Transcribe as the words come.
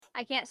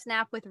I can't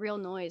snap with real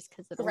noise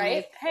because it'll Right?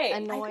 make Hey, a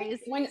noise.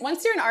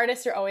 once you're an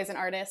artist, you're always an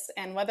artist.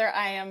 And whether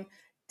I am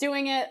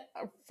doing it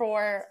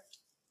for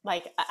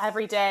like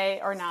every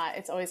day or not,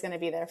 it's always going to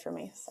be there for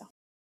me. So.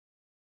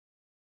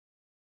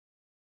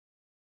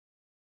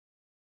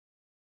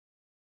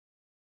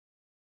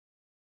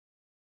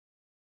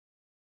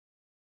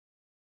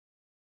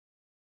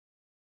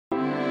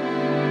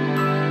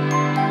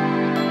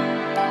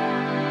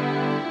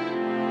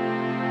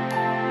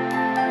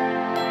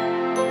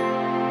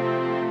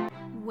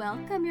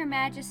 Welcome, Your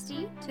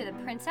Majesty, to the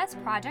Princess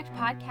Project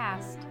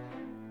Podcast.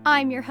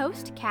 I'm your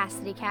host,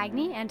 Cassidy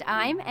Cagney, and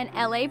I'm an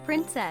LA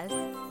princess.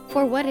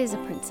 For what is a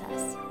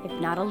princess, if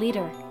not a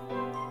leader?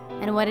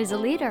 And what is a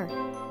leader,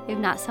 if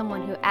not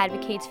someone who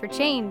advocates for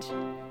change?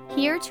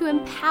 Here to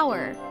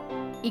empower,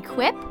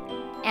 equip,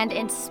 and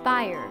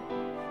inspire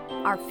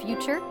our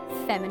future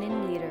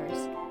feminine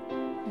leaders.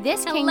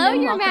 This Hello,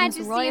 kingdom Your welcomes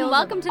Majesty, royals and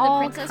welcome of to the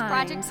all Princess kinds.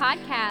 Project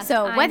Podcast.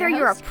 So I'm whether your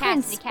you're a host,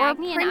 prince Cassidy or a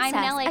Cagney, princess, and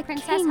I'm an LA a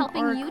princess king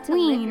helping or you a to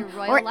live queen, your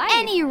royal or life.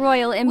 any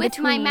royal in With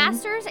between, my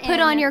master's put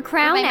on your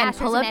crown and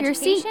pull up your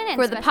seat,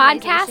 for the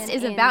podcast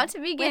is about to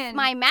begin. With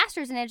my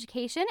master's in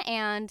education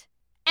and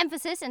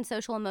emphasis in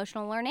social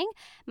emotional learning,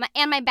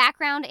 and my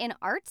background in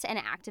arts and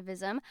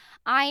activism,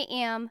 I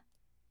am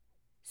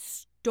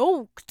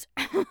stoked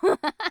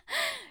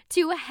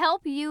to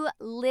help you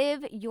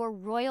live your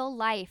royal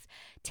life,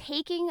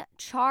 taking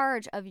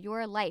charge of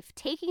your life,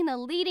 taking the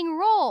leading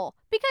role,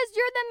 because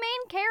you're the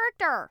main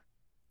character.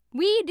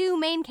 We do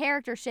main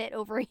character shit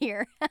over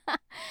here.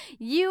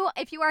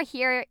 If you are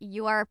here,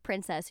 you are a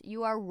princess.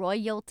 You are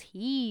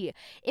royalty.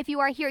 If you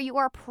are here, you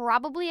are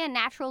probably a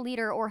natural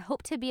leader or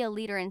hope to be a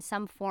leader in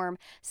some form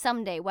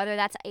someday, whether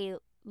that's a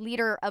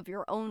leader of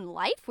your own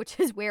life, which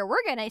is where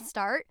we're going to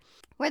start,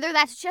 whether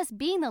that's just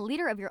being the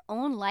leader of your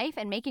own life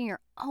and making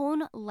your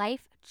own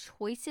life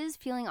choices,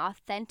 feeling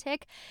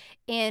authentic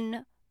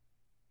in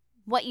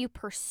what you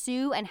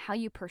pursue and how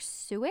you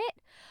pursue it,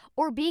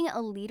 or being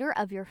a leader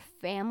of your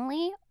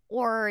family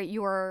or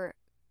your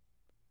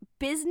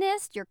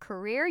business, your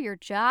career, your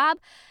job,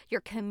 your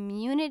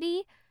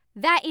community.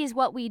 That is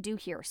what we do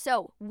here.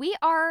 So we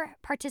are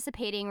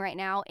participating right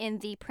now in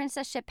the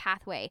Princesship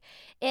Pathway.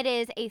 It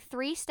is a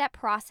 3-step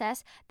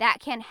process that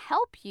can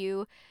help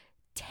you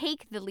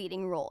take the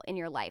leading role in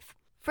your life.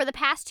 For the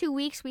past 2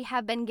 weeks, we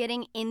have been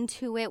getting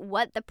into it,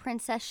 what the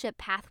Princesship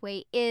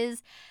Pathway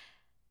is,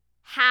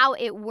 how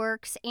it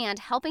works, and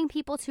helping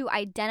people to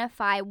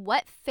identify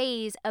what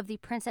phase of the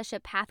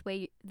Princesship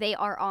Pathway they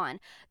are on.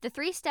 The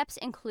 3 steps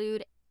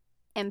include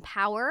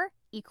empower,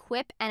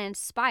 equip, and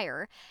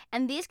inspire,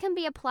 and these can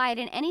be applied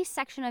in any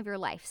section of your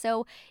life.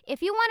 So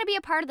if you want to be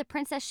a part of the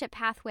Princesship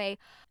Pathway,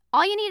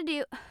 all you need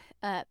to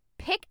do,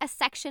 pick a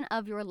section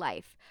of your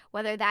life,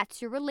 whether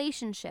that's your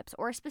relationships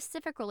or a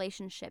specific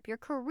relationship, your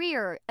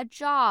career, a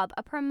job,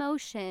 a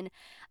promotion,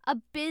 a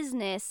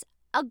business,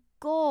 a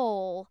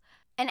goal,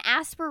 an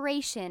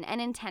aspiration, an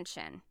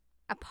intention,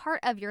 a part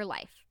of your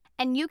life.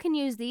 And you can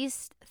use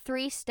these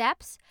 3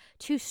 steps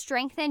to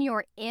strengthen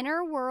your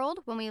inner world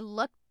when we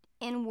look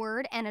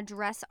inward and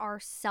address our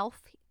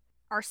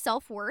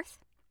self-worth.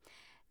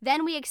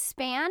 Then we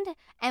expand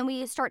and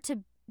we start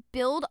to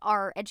build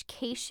our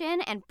education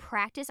and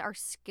practice our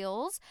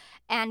skills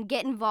and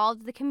get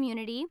involved in the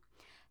community.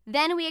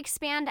 Then we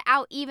expand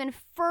out even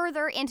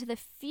further into the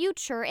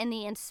future in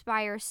the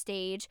inspire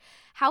stage.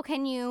 How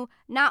can you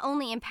not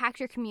only impact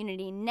your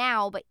community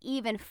now, but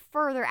even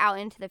further out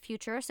into the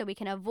future so we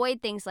can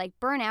avoid things like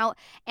burnout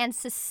and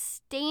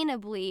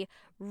sustainably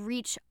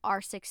reach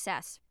our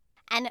success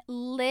and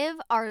live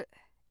our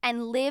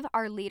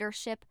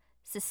leadership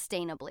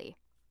sustainably.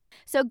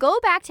 So go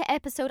back to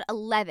episode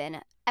 11.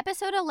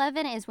 Episode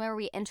 11 is where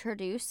we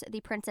introduce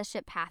the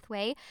Princesship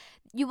Pathway.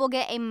 You will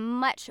get a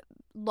much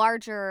more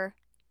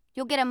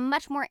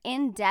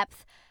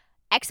in-depth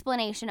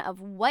explanation of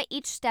what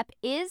each step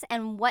is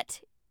and what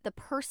the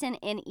person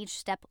in each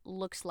step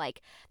looks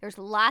like. There's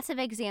lots of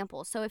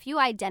examples. So if you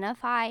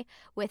identify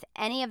with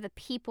any of the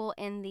people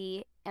in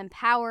the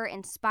empower,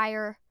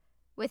 inspire,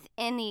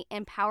 within the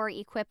empower,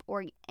 equip,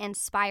 or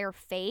inspire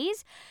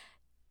phase,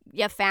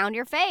 you found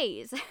your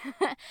phase.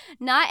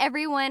 Not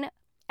everyone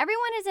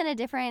is in a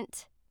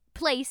different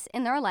place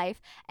in their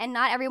life, and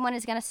not everyone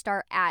is going to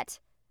start at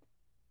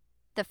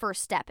the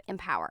first step,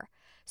 empower.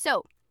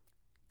 So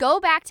go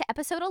back to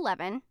episode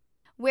 11,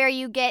 where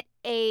you get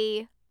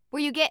an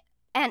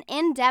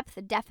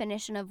in-depth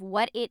definition of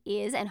what it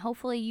is, and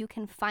hopefully you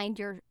can find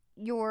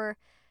your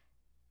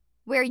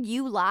where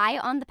you lie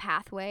on the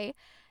pathway.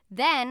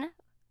 Then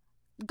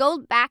go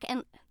back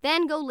and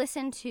then go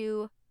listen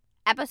to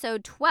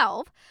episode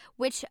 12,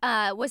 which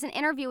was an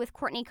interview with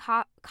Courtney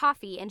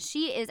Coffey, and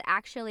she is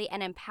actually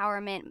an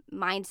empowerment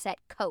mindset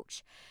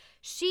coach.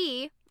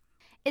 She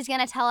is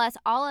going to tell us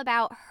all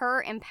about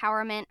her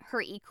empowerment,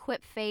 her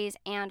equip phase,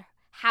 and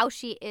how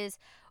she is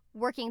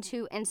working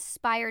to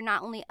inspire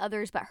not only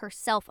others but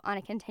herself on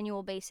a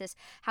continual basis,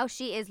 how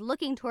she is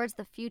looking towards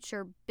the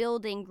future,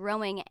 building,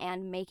 growing,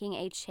 and making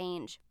a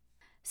change.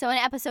 So in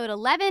episode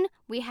 11,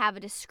 we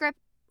have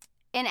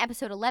In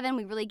episode 11,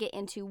 we really get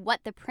into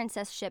what the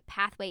Princesship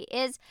Pathway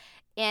is.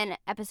 In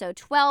episode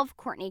 12,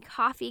 Courtney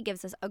Coffey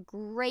gives us a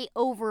great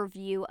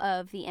overview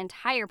of the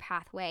entire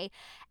pathway.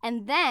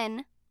 And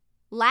then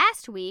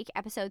last week,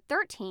 episode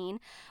 13,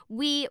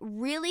 we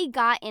really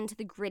got into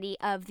the gritty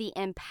of the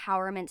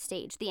empowerment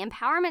stage. The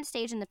empowerment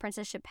stage in the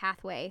Princesship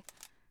Pathway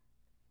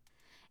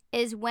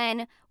is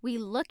when we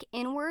look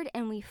inward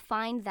and we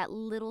find that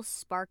little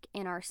spark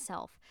in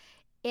ourselves.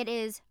 It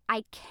is,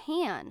 I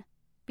can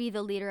be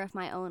the leader of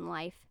my own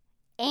life,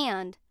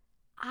 and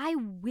I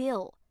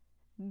will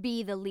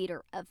be the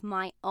leader of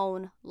my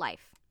own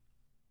life.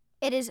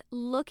 It is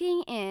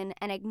looking in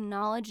and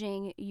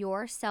acknowledging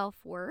your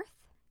self-worth,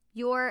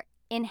 your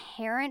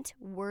inherent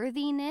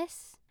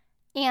worthiness,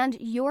 and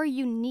your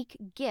unique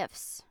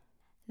gifts,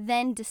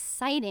 then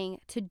deciding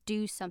to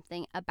do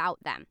something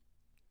about them.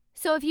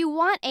 So in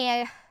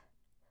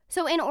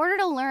order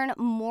to learn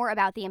more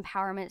about the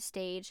empowerment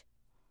stage,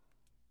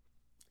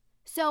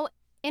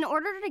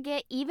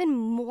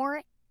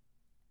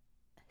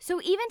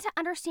 even to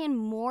understand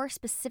more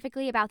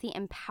specifically about the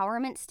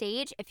empowerment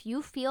stage, if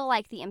you feel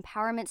like the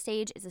empowerment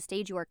stage is a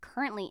stage you are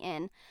currently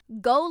in,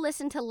 go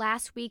listen to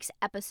last week's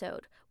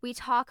episode. We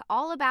talk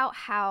all about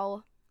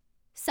how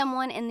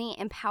someone in the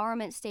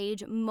empowerment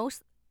stage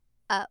most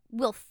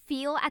will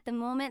feel at the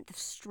moment, the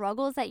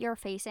struggles that you're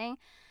facing,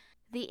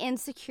 the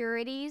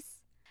insecurities,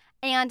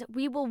 and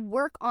we will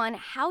work on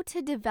how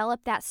to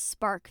develop that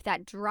spark,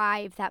 that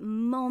drive, that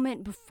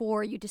moment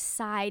before you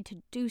decide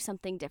to do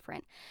something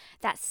different,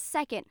 that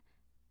second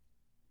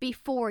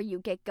before you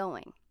get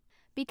going.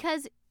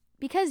 Because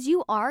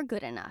you are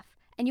good enough,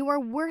 and you are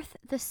worth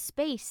the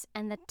space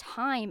and the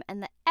time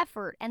and the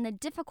effort and the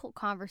difficult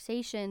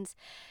conversations,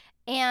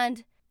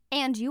 and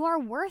you are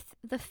worth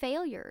the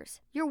failures.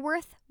 You're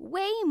worth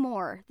way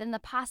more than the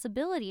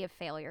possibility of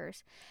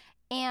failures,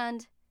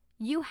 and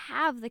you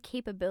have the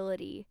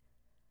capability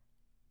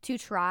to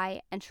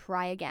try and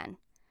try again.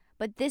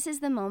 But this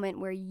is the moment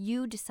where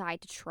you decide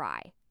to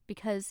try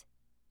because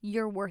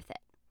you're worth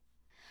it.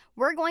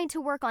 We're going to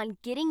work on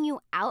getting you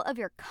out of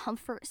your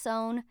comfort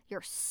zone,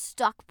 your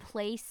stuck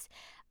place,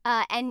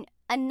 and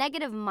a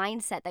negative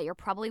mindset that you're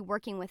probably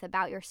working with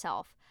about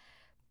yourself.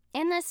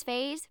 In this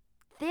phase,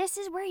 this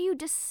is where you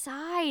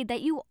decide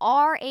that you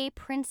are a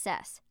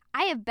princess.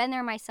 I have been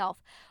there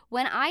myself.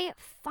 When I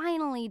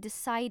finally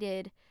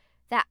decided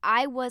that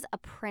I was a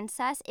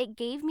princess, it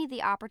gave me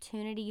the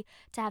opportunity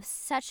to have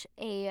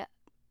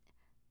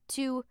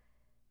to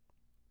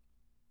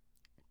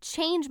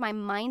change my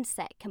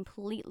mindset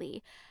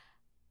completely.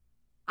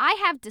 I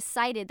have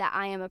decided that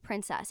I am a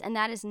princess, and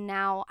that is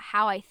now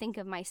how I think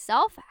of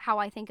myself, how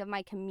I think of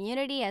my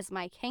community as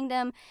my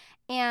kingdom,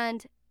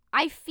 and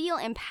I feel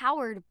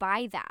empowered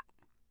by that.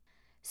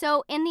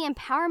 So in the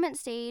empowerment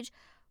stage,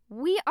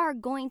 we are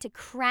going to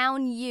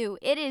crown you.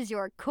 It is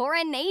your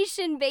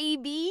coronation,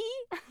 baby.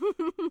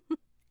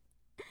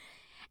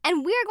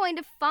 And we're going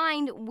to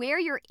find where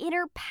your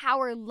inner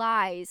power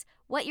lies,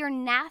 what your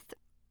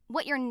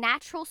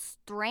natural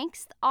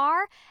strengths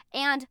are,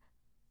 and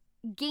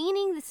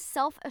gaining the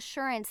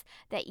self-assurance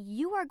that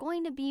you are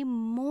going to be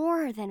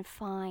more than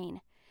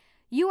fine.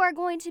 You are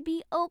going to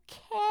be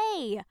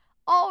okay.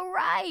 All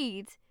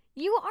right.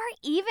 You are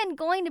even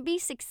going to be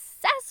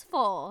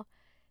successful.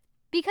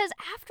 Because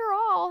after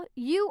all,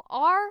 you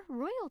are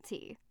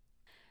royalty.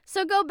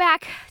 So go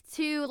back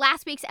to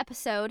last week's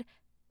episode.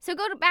 So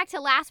go back to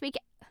last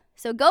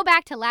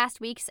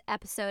week's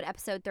episode,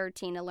 episode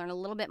 13, to learn a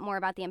little bit more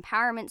about the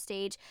empowerment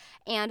stage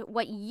and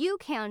what you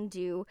can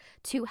do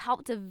to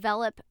help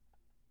develop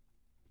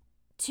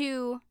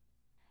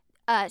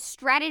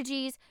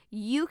strategies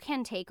you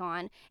can take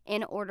on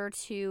in order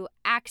to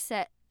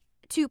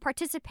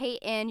participate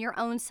in your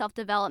own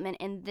self-development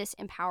in this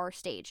empower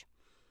stage.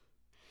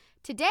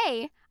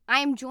 Today,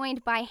 I'm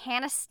joined by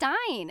Hannah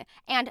Stein,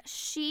 and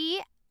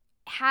she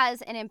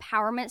has an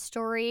empowerment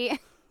story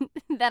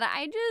that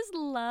I just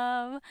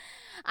love.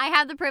 I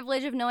have the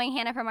privilege of knowing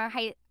Hannah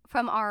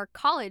from our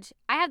college.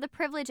 I have the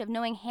privilege of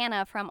knowing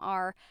Hannah from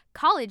our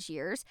college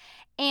years,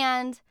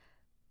 and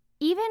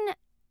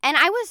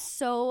I was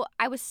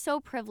so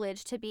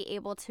privileged to be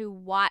able to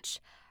watch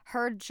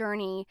her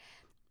journey.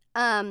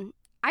 I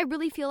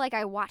really feel like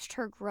I watched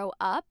her grow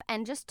up,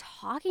 and just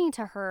talking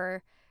to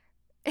her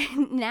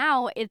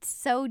now, it's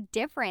so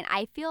different.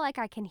 I feel like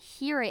I can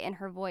hear it in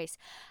her voice.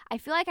 I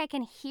feel like I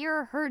can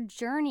hear her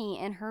journey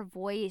in her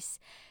voice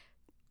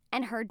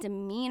and her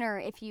demeanor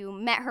if you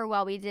met her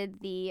while we did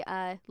the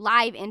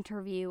live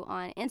interview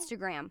on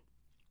Instagram.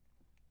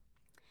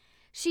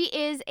 She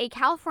is a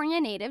California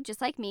native, just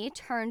like me,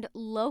 turned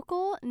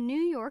local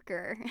New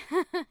Yorker.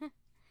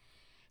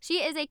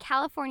 She is a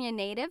California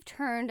native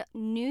turned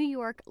New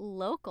York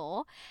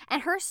local,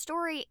 and her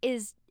story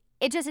is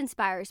it just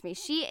inspires me.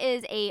 She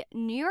is a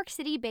New York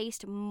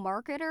City-based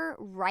marketer,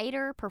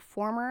 writer,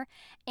 performer,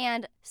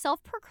 and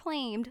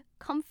self-proclaimed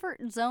comfort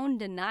zone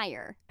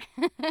denier.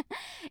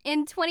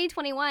 In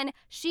 2021,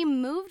 she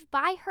moved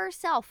by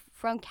herself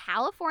from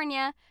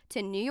California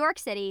to New York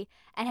City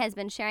and has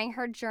been sharing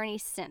her journey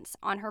since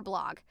on her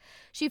blog.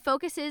 She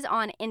focuses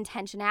on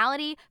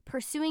intentionality,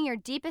 pursuing your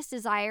deepest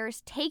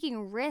desires,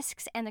 taking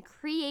risks, and the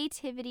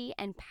creativity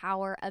and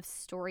power of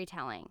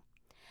storytelling.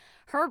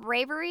 Her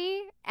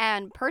bravery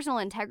and personal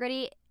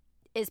integrity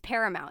is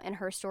paramount in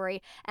her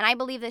story, and I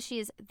believe that she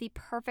is the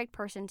perfect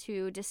person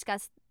to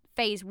discuss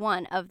phase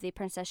 1 of the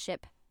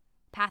Princesship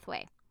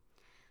Pathway.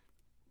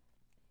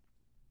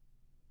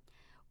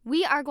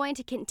 We are going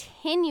to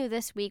continue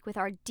this week with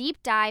our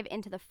deep dive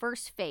into the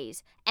first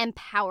phase,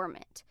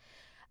 empowerment,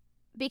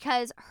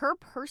 because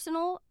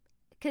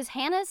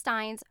Hannah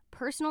Stein's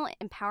personal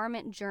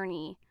empowerment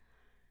journey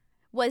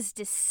was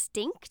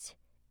distinct,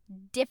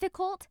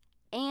 difficult,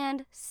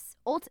 and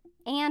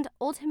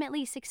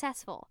ultimately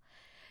successful.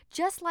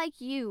 Just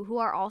like you, who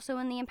are also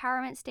in the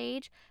empowerment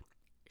stage,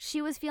 she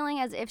was feeling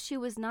as if she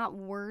was not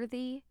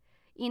worthy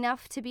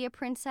enough to be a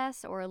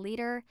princess or a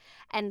leader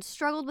and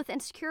struggled with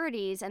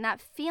insecurities and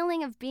that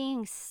feeling of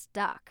being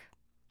stuck.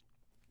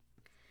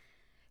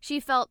 She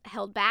felt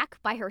held back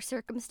by her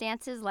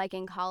circumstances, like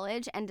in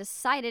college, and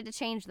decided to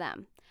change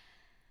them.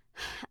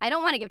 I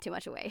don't want to give too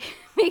much away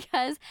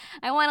because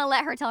I want to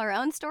let her tell her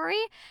own story,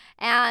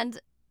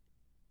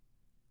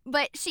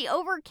 but she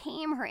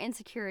overcame her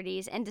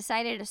insecurities and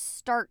decided to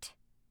start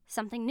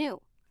something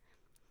new.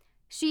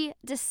 She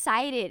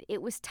decided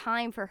it was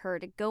time for her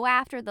to go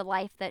after the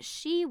life that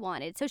she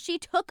wanted. So she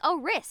took a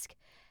risk,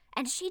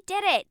 and she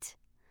did it.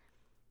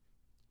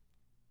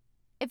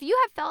 If you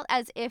have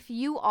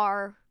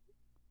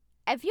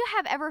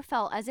ever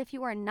felt as if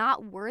you are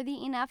not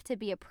worthy enough to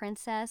be a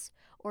princess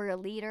or a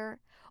leader,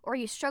 or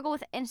you struggle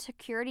with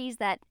insecurities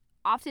that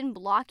often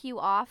block you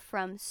off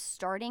from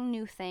starting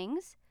new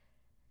things,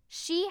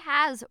 she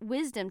has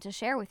wisdom to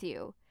share with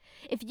you.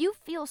 If you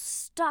feel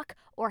stuck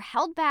or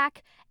held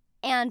back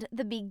and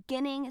the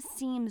beginning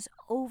seems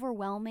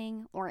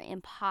overwhelming or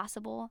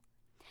impossible,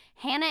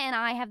 Hannah and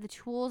I have the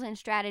tools and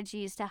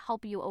strategies to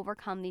help you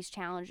overcome these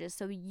challenges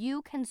so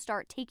you can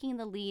start taking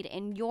the lead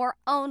in your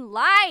own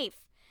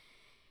life.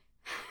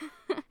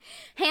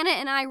 Hannah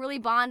and I really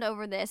bond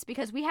over this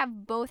because we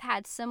have both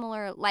had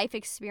similar life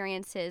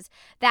experiences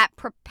that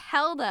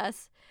propelled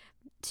us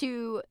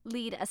to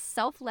lead a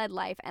self-led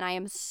life, and I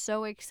am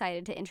so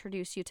excited to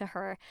introduce you to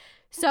her.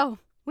 So,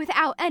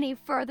 without any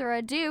further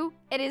ado,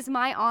 it is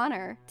my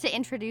honor to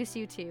introduce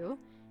you to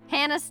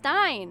Hannah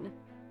Stein.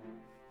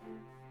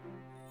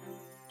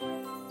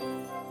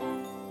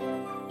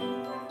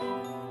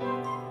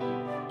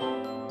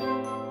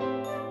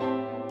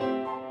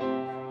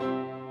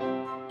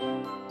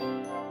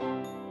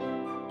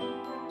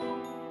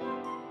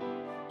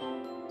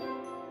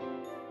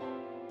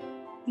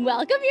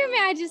 Welcome, Your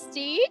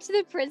Majesty, to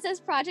the Princess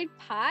Project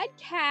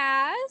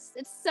podcast.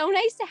 It's so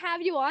nice to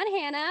have you on,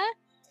 Hannah.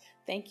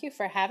 Thank you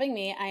for having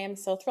me. I am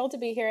so thrilled to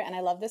be here, and I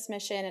love this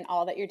mission and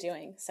all that you're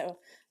doing. So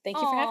thank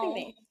you for having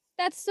me.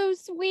 That's so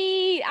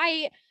sweet.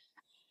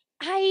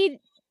 I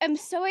am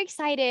so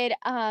excited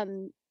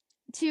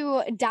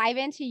to dive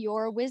into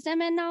your wisdom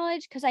and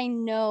knowledge because I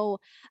know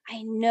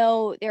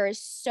there is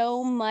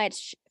so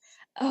much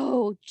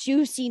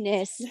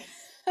juiciness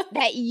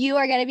that you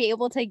are going to be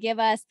able to give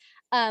us.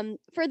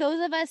 For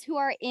those of us who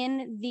are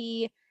in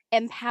the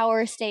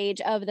empower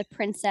stage of the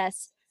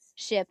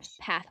Princesship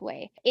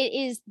Pathway, it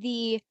is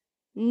the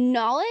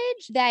knowledge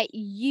that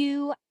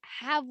you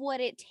have what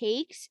it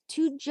takes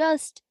to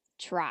just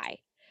try,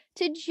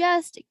 to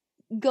just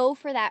go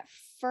for that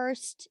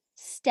first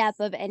step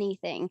of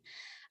anything.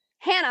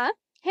 Hannah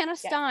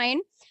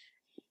Stein,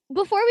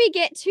 before we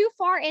get too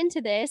far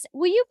into this,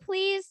 will you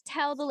please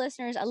tell the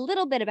listeners a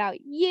little bit about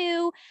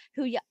you,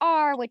 who you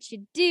are, what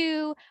you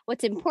do,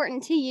 what's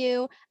important to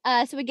you,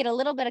 so we get a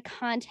little bit of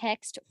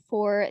context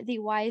for the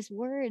wise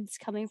words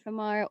coming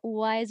from our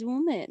wise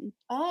woman?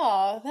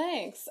 Oh,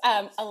 thanks.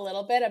 A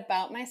little bit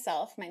about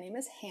myself. My name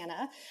is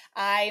Hannah.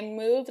 I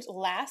moved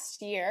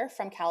last year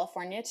from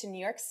California to New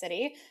York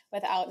City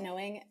without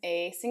knowing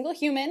a single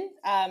human,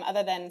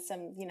 other than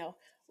some,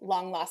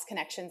 long lost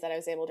connections that I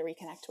was able to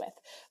reconnect with.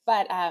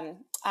 But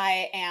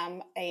I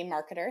am a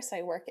marketer, so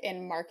I work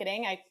in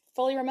marketing. I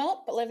fully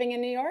remote, but living in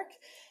New York.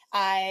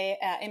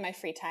 I, in my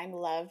free time,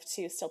 love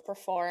to still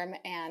perform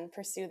and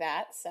pursue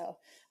that. So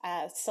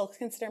still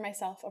consider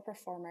myself a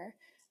performer.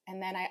 And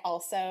then I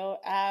also,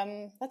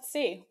 let's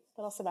see,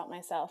 what else about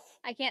myself?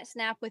 I can't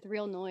snap with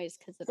real noise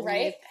because it'll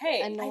make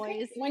a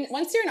noise.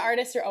 Once you're an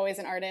artist, you're always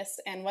an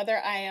artist. And whether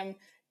I am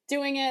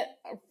doing it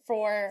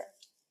for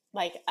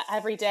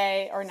every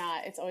day or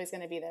not, it's always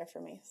going to be there for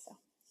me. So,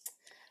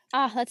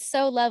 that's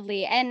so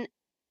lovely. And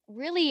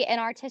really, an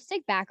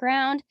artistic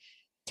background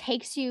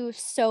takes you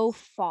so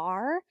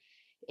far.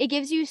 It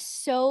gives you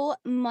so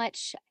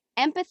much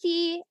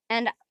empathy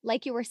and,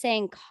 like you were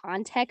saying,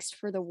 context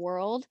for the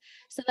world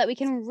so that we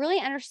can really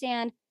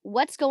understand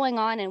what's going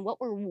on and what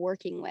we're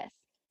working with.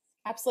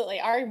 Absolutely.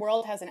 Our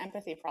world has an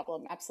empathy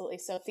problem. Absolutely.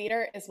 So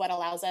theater is what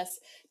allows us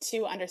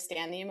to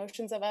understand the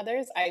emotions of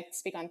others. I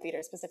speak on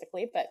theater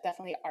specifically, but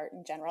definitely art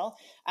in general.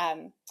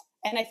 Um,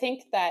 and I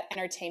think that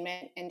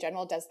entertainment in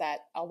general does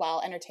that.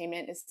 While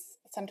entertainment is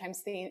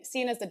sometimes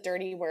seen as the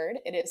dirty word,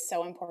 it is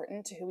so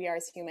important to who we are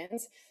as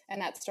humans. And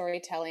that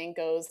storytelling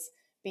goes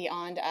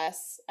beyond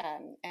us.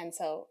 And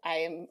so I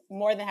am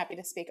more than happy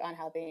to speak on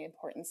how the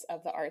importance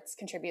of the arts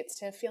contributes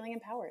to feeling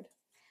empowered.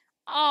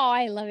 Oh,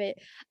 I love it.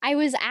 I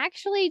was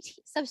actually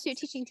substitute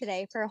teaching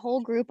today for a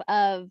whole group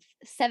of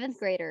seventh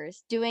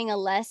graders doing a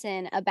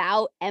lesson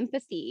about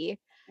empathy.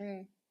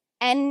 Mm.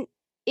 And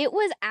it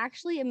was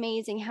actually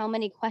amazing how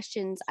many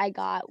questions I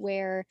got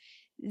where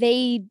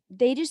they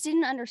just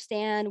didn't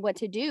understand what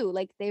to do.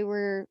 Like they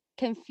were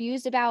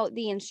confused about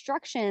the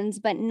instructions,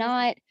 but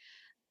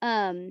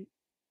um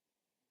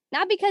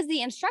not because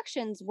the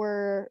instructions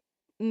were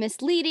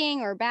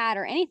misleading or bad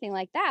or anything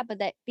like that, but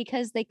that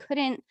because they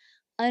couldn't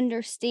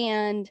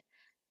understand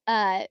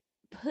uh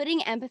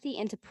putting empathy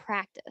into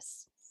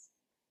practice,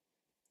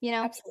 you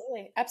know?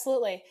 Absolutely,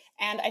 absolutely.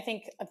 And I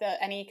think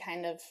any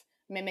kind of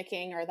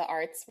mimicking or the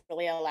arts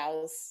really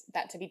allows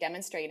that to be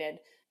demonstrated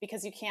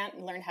because you can't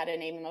learn how to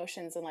name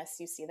emotions unless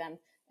you see them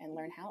and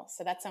learn how.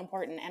 So that's so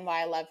important, and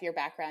why I love your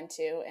background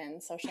too in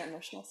social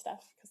emotional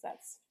stuff because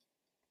that's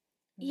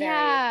very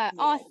Yeah.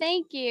 Oh, needed.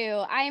 thank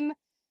you.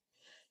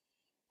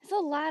 It's a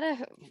lot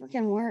of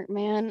freaking work,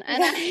 man.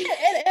 And Yeah,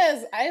 it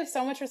is. I have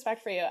so much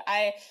respect for you.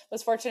 I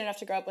was fortunate enough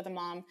to grow up with a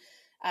mom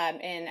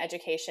in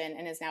education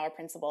and is now a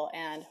principal,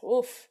 and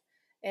oof,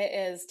 it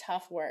is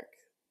tough work.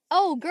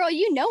 oh, girl,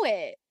 you know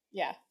it.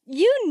 Yeah,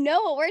 You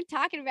know what we're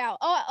talking about.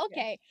 Oh, yeah.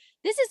 okay.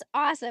 This is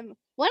awesome.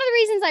 One of the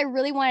reasons I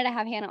really wanted to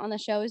have Hannah on the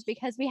show is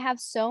because we have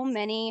so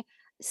many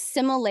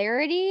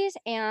similarities,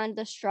 and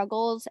the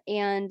struggles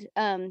and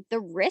the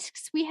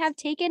risks we have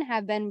taken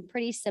have been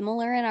pretty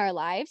similar in our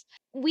lives.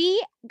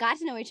 We got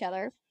to know each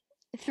other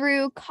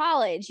through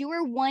college. You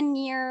were 1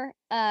 year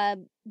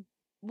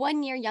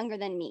younger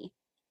than me.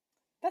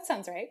 That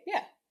sounds right.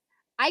 Yeah.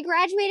 I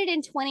graduated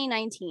in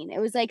 2019. It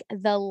was like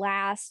the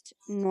last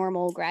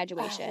normal Oh,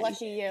 graduation.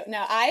 lucky you.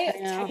 No, I I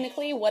know.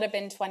 technically would have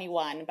been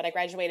 21, but I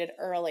graduated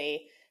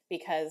early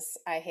because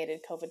I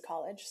hated COVID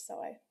college.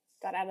 So I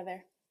got out of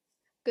there.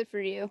 Good for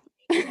you.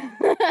 Yeah.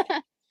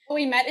 Well,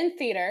 we met in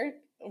theater,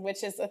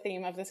 which is a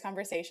theme of this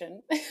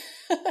conversation.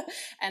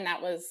 And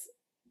that was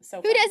so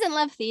Who fun. doesn't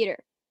love theater?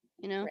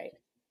 You know? Right.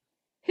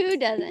 Who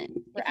doesn't?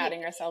 We're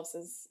outing ourselves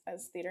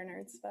as theater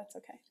nerds, but that's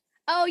okay.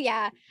 Oh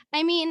yeah.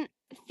 I mean,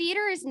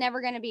 theater is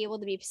never going to be able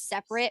to be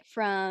separate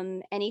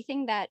from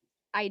anything that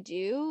I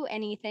do,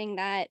 anything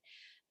that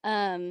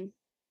um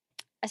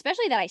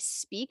especially that I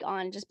speak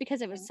on, just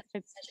because it was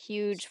such a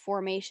huge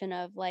formation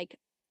of like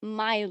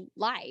my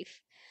life.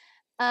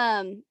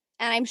 And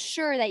I'm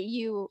sure that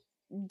you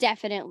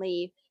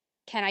definitely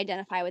can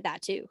identify with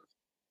that too.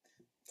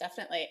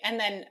 Definitely. And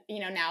then,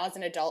 now as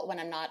an adult, when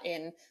I'm not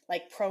in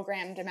like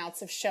programmed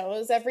amounts of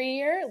shows every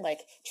year,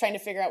 like trying to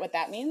figure out what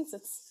that means,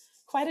 it's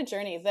quite a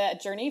journey. The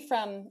journey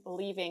from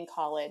leaving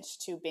college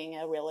to being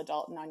a real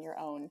adult and on your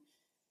own,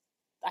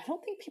 I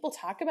don't think people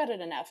talk about it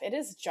enough. It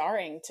is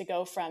jarring to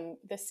go from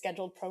this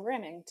scheduled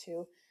programming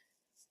to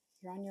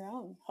you're on your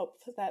own. Hope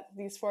that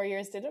these 4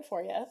 years did it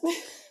for you.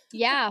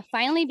 Yeah,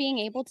 finally being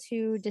able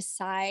to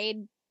decide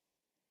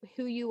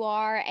who you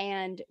are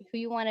and who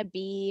you want to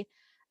be,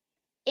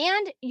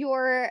 and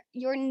your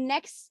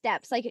next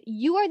steps. Like,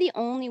 you are the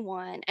only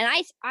one, and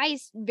I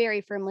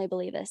very firmly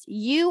believe this.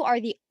 You are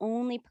the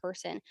only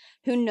person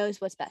who knows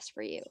what's best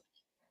for you.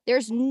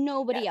 There's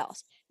nobody Yes.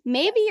 else.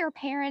 Maybe Yes. your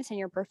parents and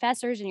your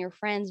professors and your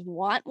friends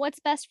want what's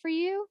best for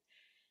you,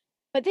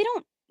 but they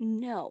don't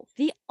know.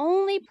 The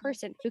only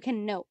person who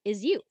can know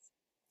is you.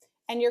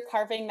 And you're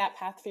carving that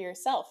path for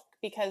yourself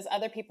because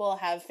other people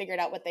have figured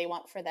out what they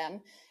want for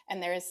them,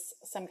 and there's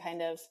some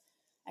kind of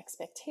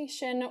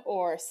expectation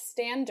or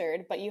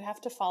standard, but you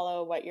have to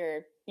follow what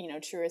your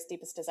truest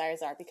deepest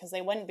desires are, because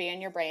they wouldn't be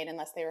in your brain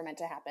unless they were meant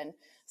to happen.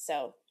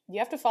 So you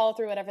have to follow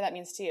through whatever that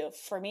means to you.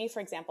 For me, for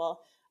example,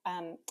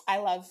 I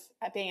love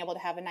being able to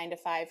have a 9 to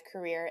 5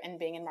 career and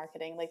being in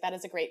marketing. Like, that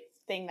is a great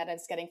thing that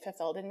is getting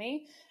fulfilled in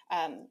me.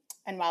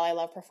 And while I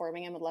love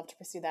performing and would love to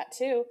pursue that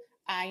too,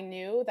 I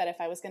knew that if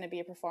I was going to be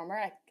a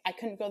performer, I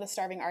couldn't go the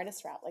starving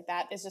artist route. Like,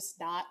 that is just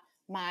not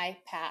my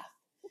path.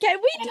 Can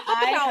we And talk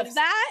about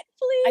that,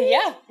 please?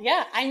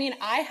 yeah. I mean,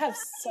 I have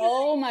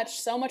so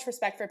much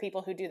respect for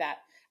people who do that.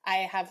 I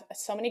have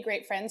so many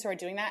great friends who are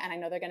doing that, and I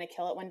know they're going to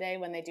kill it one day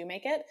when they do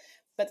make it.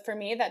 But for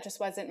me, that just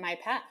wasn't my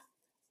path.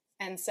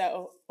 And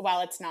so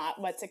while it's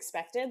not what's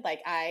expected,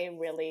 like, I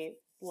really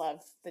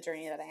love the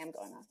journey that I am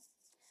going on.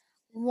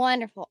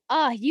 Wonderful.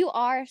 Oh, you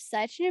are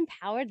such an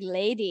empowered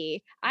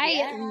lady.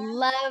 Yeah. I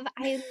love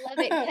it,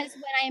 because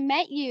when I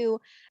met you,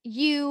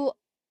 you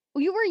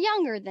you were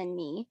younger than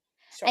me,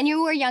 Sure. and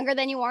you were younger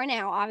than you are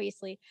now,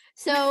 obviously.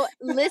 So,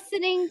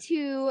 listening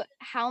to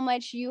how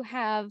much you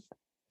have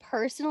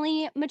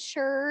personally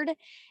matured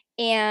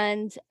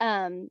and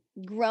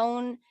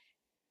grown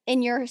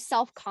in your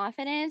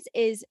self-confidence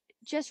is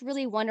just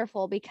really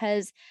wonderful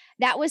because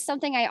that was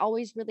something I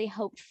always really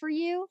hoped for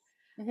you.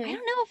 I Mm-hmm. don't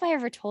know if I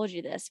ever told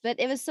you this, but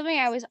it was something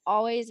I was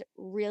always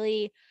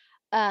really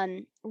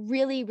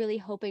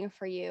hoping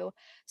for you.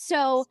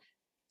 So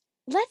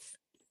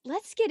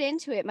let's get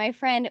into it, my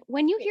friend.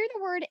 When you hear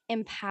the word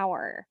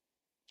empower,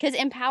 because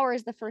empower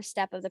is the first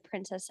step of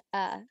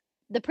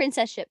the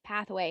princesship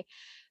pathway.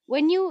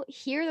 When you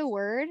hear the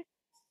word,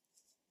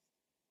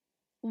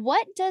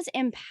 what does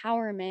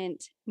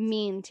empowerment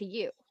mean to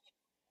you?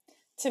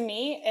 To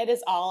me, it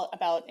is all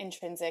about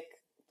intrinsic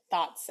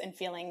thoughts and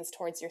feelings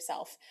towards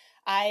yourself.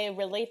 I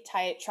really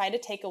try to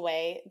take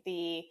away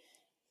the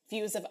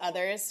views of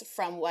others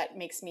from what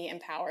makes me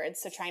empowered.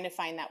 So trying to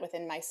find that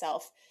within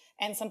myself.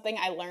 And something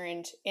I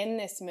learned in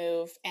this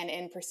move and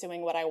in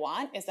pursuing what I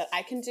want is that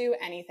I can do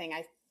anything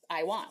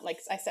I want. Like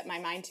I set my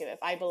mind to.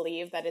 If I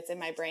believe that it's in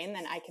my brain,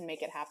 then I can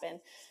make it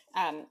happen.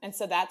 And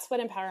so that's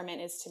what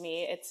empowerment is to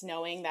me. It's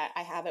knowing that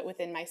I have it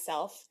within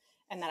myself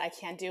and that I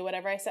can do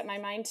whatever I set my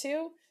mind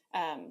to.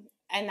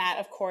 And that,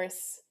 of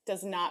course,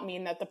 does not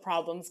mean that the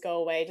problems go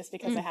away just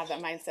because I have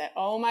that mindset.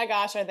 Oh my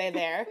gosh, are they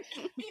there?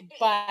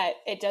 But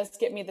it does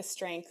give me the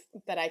strength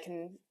that I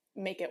can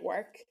make it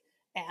work.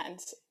 And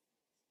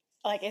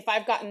like, if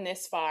I've gotten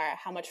this far,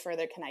 how much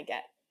further can I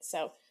get?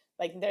 So,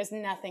 like, there's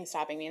nothing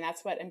stopping me. And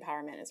that's what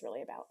empowerment is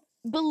really about.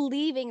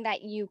 Believing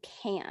that you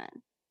can.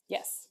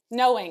 Yes.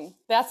 Knowing,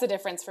 that's the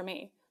difference for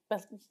me.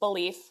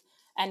 Belief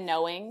and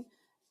knowing,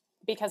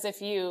 because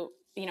if you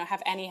know,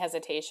 have any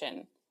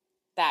hesitation,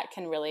 that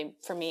can really,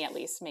 for me at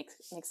least, makes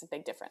a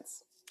big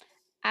difference.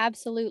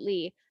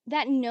 Absolutely.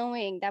 That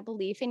knowing, that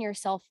belief in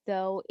yourself,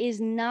 though, is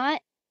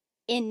not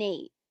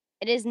innate.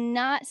 It is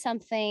not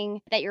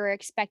something that you're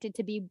expected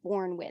to be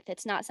born with.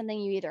 It's not something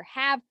you either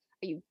have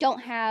or you don't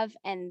have,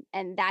 and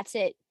that's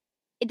it.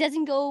 It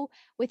doesn't go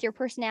with your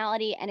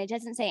personality, and it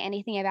doesn't say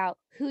anything about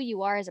who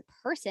you are as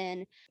a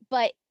person,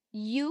 but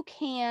you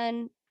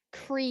can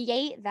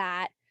create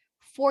that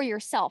for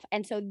yourself.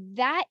 And so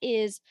that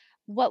is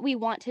what we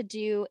want to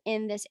do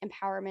in this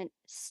empowerment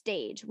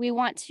stage. We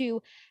want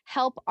to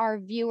help our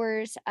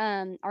viewers,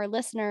 our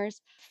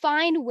listeners,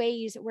 find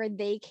ways where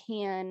they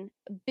can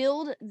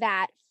build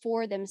that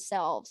for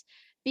themselves.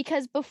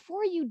 Because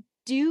before you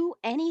do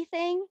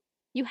anything,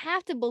 you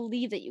have to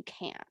believe that you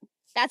can.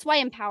 That's why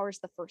empower is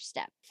the first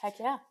step. Heck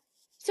yeah.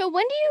 So,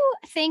 when do you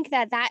think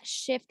that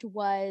shift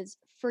was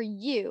for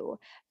you?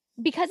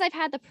 Because I've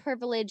had the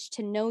privilege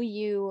to know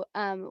you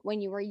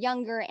when you were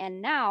younger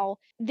and now,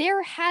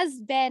 there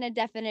has been a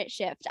definite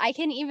shift. I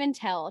can even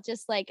tell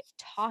just like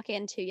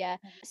talking to you.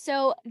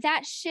 So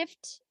that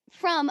shift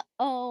from,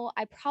 oh,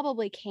 I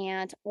probably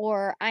can't,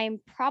 or I'm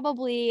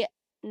probably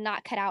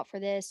not cut out for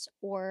this,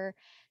 or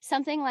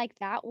something like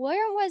that,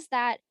 where was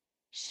that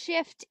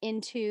shift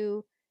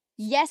into,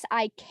 yes,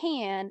 I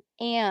can,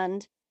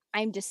 and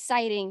I'm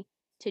deciding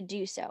to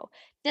do so?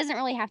 Doesn't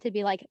really have to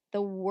be like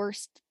the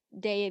worst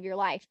day of your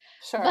life,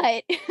 Sure.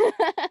 but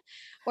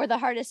or the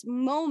hardest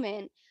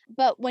moment,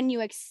 but when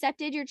you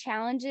accepted your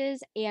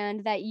challenges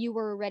and that you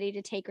were ready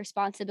to take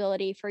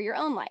responsibility for your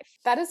own life.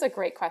 That is a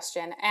great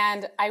question.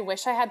 And I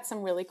wish I had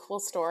some really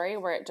cool story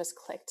where it just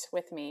clicked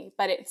with me,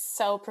 but it's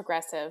so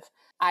progressive.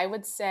 I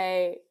would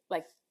say,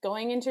 like,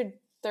 going into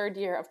third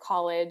year of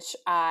college,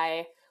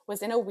 I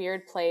was in a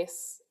weird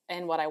place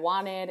in what I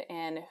wanted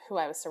and who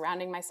I was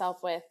surrounding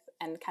myself with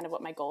and kind of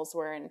what my goals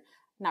were, and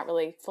not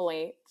really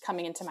fully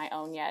coming into my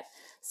own yet.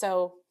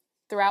 So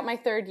throughout my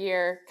third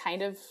year,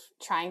 kind of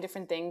trying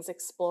different things,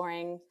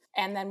 exploring.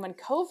 And then when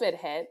COVID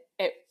hit,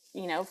 it,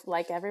 you know,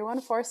 like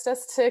everyone, forced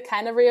us to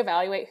kind of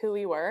reevaluate who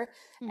we were.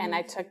 Mm-hmm. And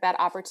I took that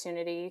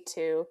opportunity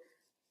to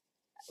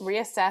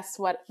reassess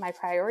what my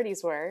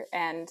priorities were.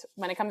 And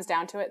when it comes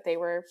down to it, they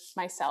were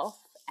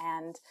myself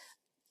and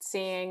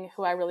seeing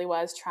who I really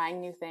was,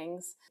 trying new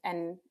things,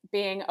 and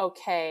being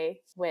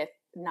okay with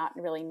not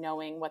really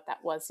knowing what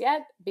that was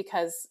yet,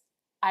 because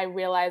I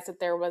realized that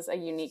there was a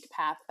unique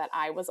path that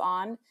I was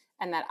on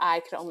and that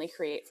I could only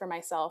create for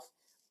myself.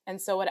 And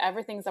so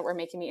whatever things that were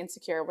making me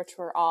insecure, which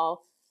were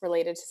all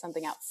related to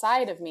something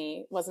outside of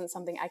me, wasn't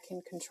something I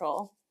can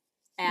control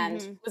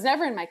and was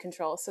never in my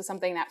control. So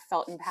something that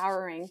felt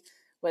empowering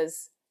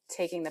was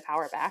taking the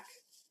power back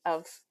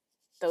of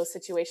those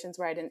situations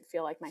where I didn't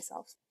feel like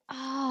myself.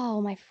 Oh,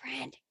 my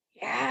friend.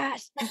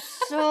 Yes. I'm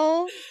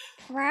so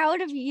proud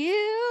of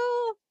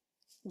you.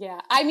 Yeah.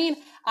 I mean,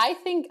 I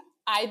think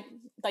I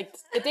like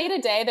the day to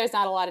day, there's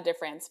not a lot of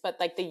difference, but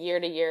like the year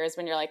to year is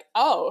when you're like,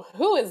 oh,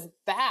 who is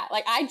that?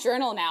 Like, I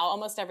journal now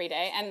almost every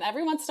day. And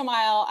every once in a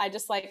while, I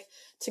just like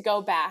to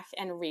go back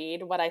and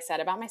read what I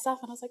said about myself.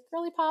 And I was like,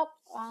 girly pop,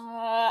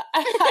 are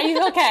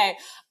you okay?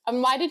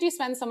 Why did you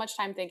spend so much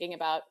time thinking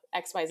about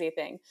XYZ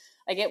thing?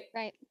 Like it,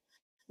 right.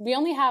 We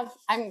only have,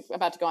 I'm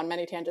about to go on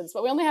many tangents,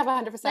 but we only have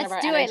 100% of our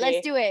energy.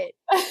 Let's do it.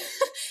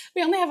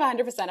 We only have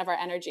 100% of our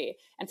energy.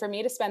 And for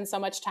me to spend so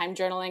much time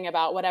journaling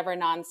about whatever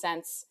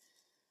nonsense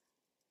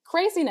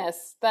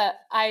craziness,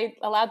 that I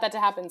allowed that to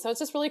happen. So it's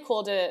just really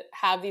cool to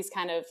have these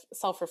kind of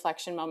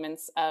self-reflection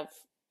moments of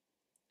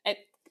it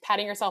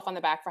patting yourself on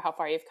the back for how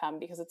far you've come,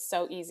 because it's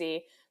so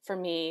easy for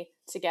me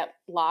to get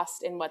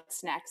lost in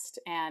what's next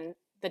and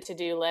the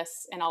to-do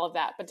lists and all of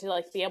that. But to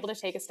like be able to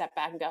take a step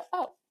back and go,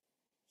 oh,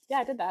 yeah,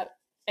 I did that.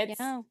 It's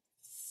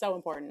so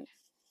important.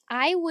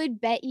 I would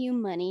bet you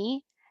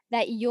money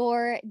that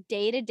your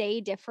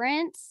day-to-day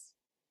difference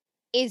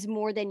is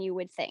more than you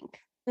would think.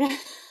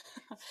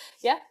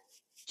 Yeah.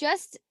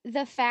 Just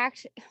the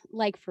fact,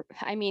 like,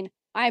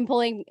 I'm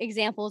pulling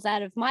examples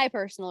out of my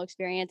personal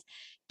experience.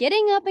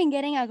 Getting up and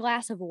getting a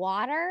glass of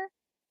water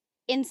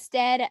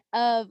instead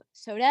of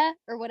soda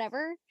or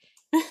whatever,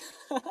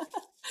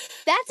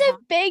 that's a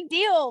big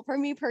deal for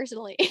me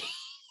personally.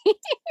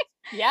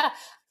 Yeah,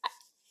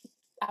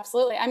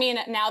 absolutely. I mean,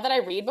 now that I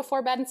read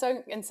before bed, and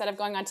so instead of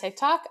going on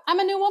TikTok, I'm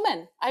a new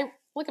woman.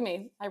 Look at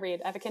me. I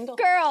read. I have a Kindle.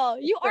 Girl,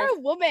 you are a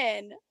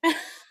woman.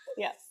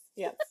 Yes.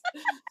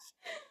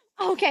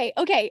 Okay.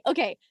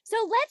 So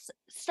let's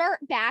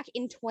start back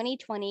in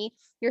 2020,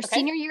 your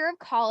senior year of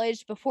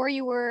college, before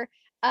you were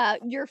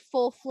your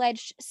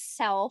full-fledged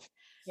self.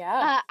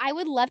 Yeah. I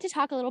would love to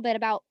talk a little bit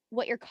about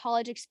what your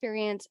college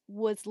experience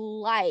was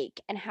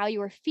like and how you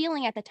were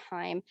feeling at the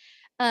time,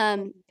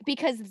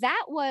 because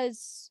that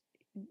was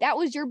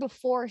your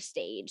before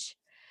stage.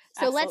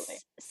 So Absolutely.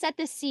 let's set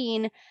the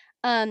scene.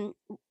 How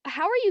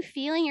are you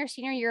feeling your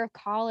senior year of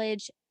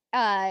college,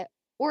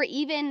 or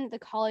even the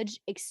college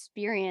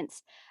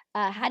experience?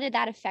 How did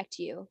that affect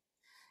you?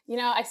 You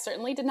know, I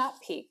certainly did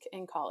not peak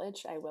in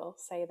college. I will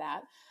say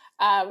that.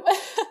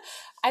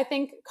 I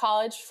think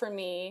college for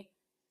me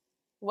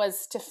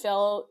was to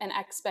fill an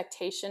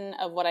expectation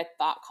of what I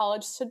thought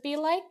college should be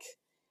like.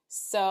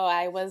 So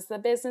I was the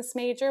business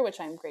major, which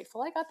I'm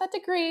grateful I got that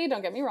degree.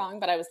 Don't get me wrong,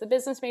 but I was the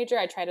business major.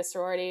 I tried a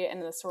sorority,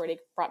 and the sorority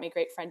brought me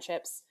great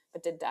friendships,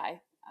 but did die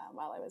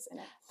while I was in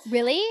it.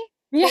 Really?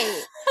 Yeah.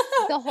 Wait,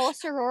 the whole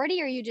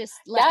sorority, or you just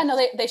left? Yeah,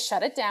 no, they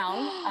shut it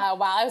down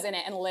while I was in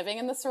it, and living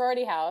in the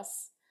sorority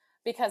house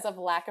because of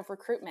lack of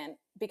recruitment,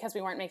 because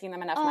we weren't making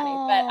them enough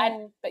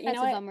money. But you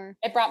know what? Bummer.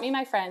 It brought me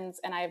my friends,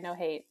 and I have no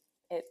hate.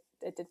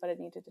 It did what it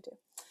needed to do.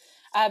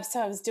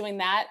 So I was doing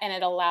that, and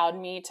it allowed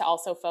me to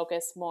also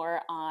focus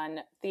more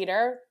on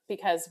theater,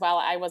 because while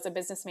I was a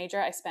business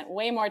major, I spent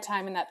way more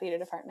time in that theater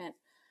department.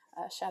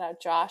 Shout out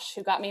Josh,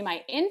 who got me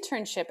my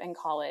internship in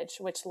college,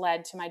 which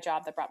led to my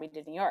job that brought me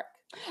to New York.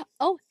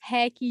 Oh,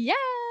 heck yeah.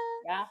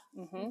 Yeah.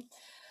 Mm-hmm.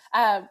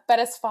 But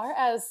as far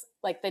as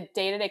like the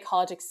day-to-day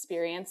college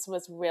experience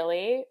was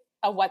really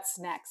a what's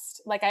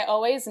next. Like I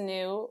always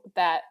knew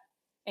that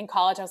in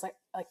college, I was like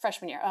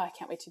freshman year, oh, I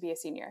can't wait to be a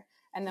senior.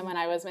 And then when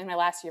I was in my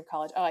last year of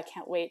college, oh, I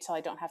can't wait till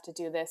I don't have to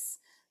do this,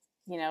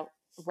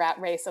 rat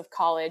race of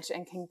college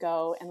and can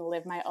go and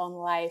live my own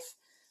life.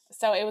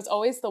 So it was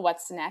always the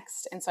what's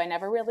next. And so I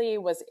never really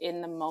was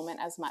in the moment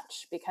as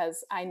much,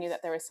 because I knew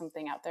that there was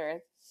something out there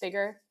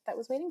bigger that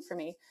was waiting for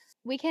me.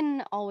 We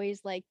can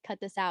always cut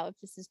this out if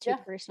this is too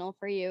personal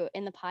for you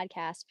in the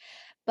podcast.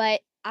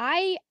 But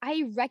I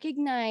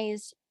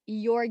recognize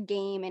your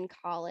game in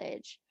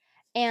college.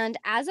 And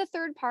as a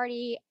third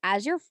party,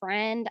 as your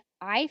friend,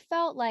 I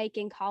felt like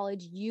in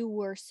college you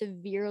were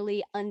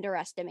severely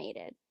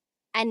underestimated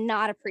and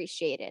not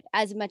appreciated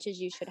as much as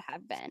you should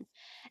have been.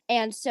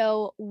 And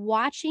so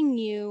watching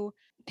you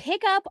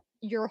pick up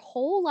your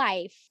whole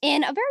life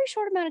in a very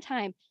short amount of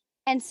time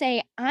and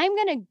say, I'm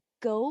going to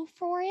go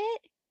for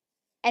it,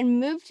 and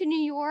moved to New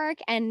York,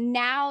 and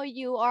now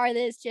you are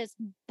this just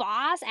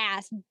boss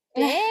ass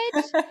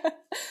bitch,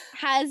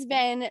 has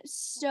been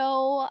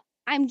so,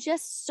 I'm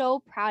just so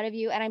proud of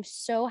you, and I'm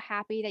so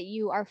happy that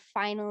you are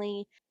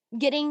finally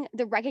getting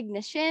the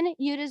recognition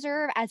you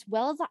deserve, as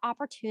well as the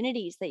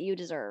opportunities that you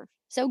deserve.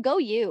 So go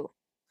you.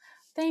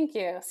 Thank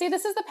you. See,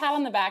 this is the pat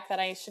on the back that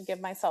I should give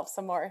myself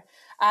some more.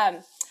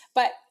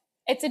 But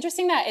it's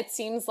interesting that it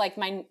seems like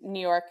my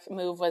New York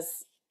move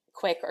was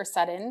quick or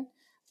sudden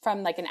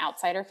from like an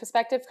outsider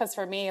perspective, because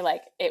for me,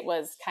 like it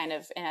was kind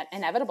of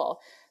inevitable.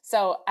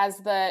 So as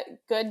the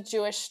good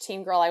Jewish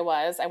teen girl I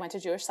went to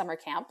Jewish summer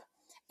camp,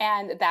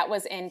 and that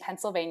was in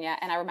Pennsylvania.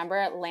 And I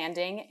remember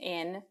landing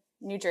in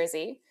New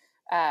Jersey,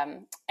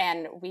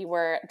 and we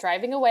were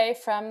driving away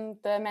from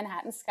the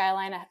Manhattan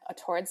skyline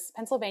towards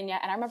Pennsylvania.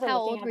 And I remember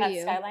looking at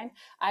that skyline.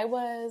 I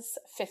was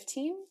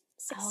 15,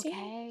 16.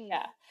 Okay.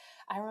 Yeah.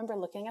 I remember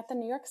looking at the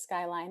New York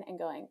skyline and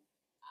going,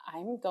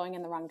 I'm going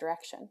in the wrong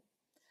direction.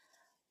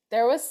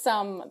 There was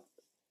some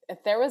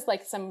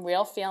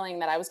real feeling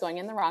that I was going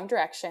in the wrong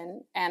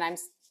direction. And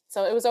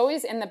so it was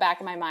always in the back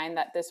of my mind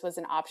that this was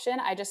an option.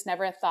 I just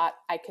never thought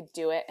I could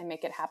do it and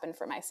make it happen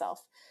for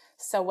myself.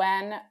 So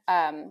when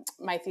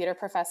our theater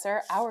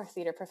professor,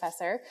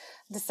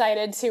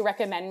 decided to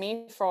recommend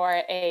me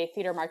for a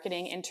theater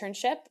marketing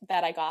internship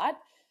that I got,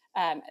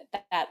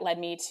 that led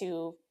me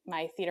to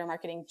my theater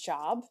marketing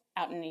job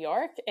out in New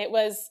York. It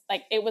was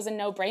a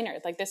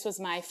no-brainer. Like this was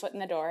my foot in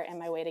the door and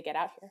my way to get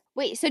out here.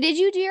 Wait, so did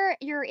you do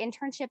your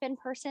internship in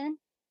person?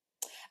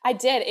 I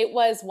did. It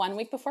was 1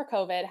 week before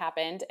COVID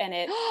happened, and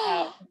it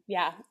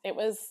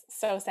was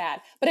so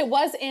sad. But it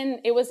was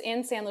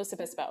in San Luis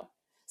Obispo.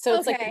 So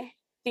it's like a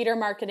theater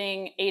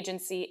marketing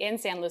agency in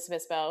San Luis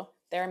Obispo.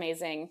 They're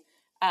amazing.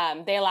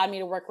 they allowed me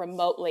to work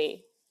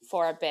remotely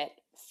for a bit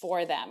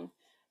for them.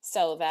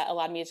 So that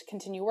allowed me to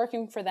continue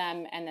working for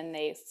them. And then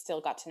they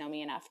still got to know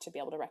me enough to be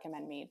able to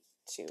recommend me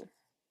to.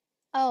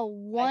 Oh,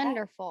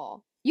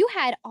 wonderful. You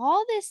had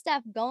all this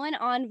stuff going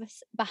on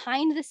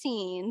behind the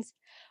scenes,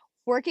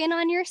 working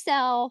on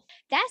yourself.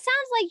 That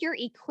sounds like your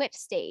equipped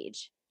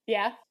stage.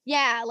 Yeah.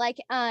 Yeah, like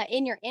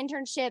in your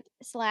internship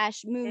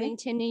 / moving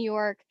to New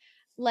York,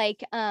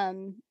 like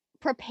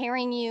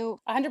preparing you.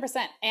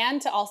 100%.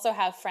 And to also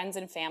have friends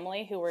and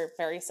family who were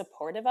very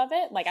supportive of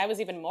it. Like I was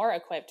even more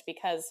equipped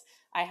because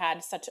I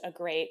had such a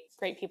great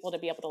people to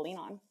be able to lean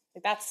on.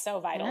 Like that's so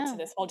vital to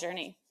this whole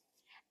journey.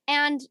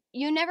 And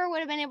you never would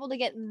have been able to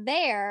get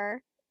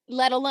there,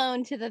 let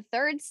alone to the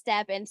third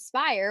step,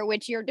 inspire,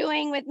 which you're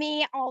doing with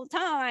me all the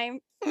time.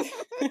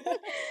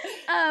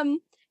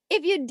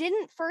 If you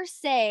didn't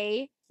first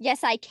say,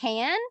 yes, I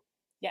can.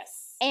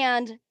 Yes.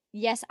 And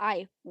yes,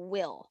 I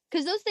will.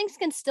 Because those things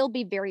can still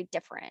be very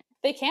different.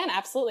 They can,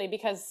 absolutely.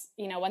 Because,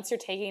 once you're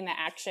taking the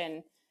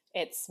action,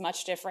 it's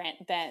much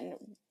different than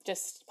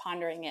just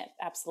pondering it.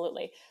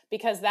 Absolutely.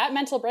 Because that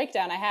mental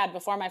breakdown I had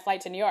before my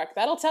flight to New York,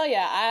 that'll tell you.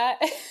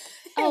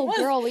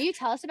 Girl, will you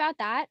tell us about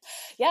that?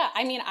 Yeah.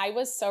 I mean, I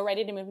was so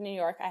ready to move to New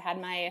York. I had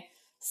my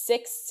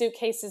 6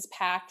 suitcases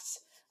packed,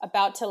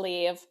 about to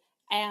leave.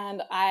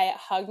 And I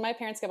hugged my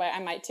parents goodbye.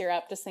 I might tear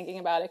up just thinking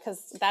about it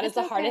because that is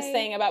the hardest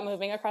thing about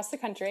moving across the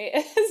country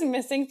is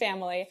missing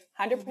family,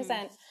 100%.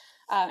 And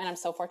I'm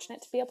so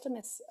fortunate to be able to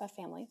miss a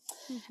family.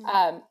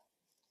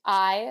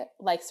 I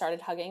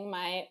started hugging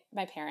my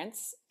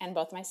parents and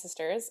both my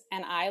sisters,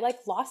 and I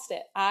lost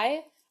it.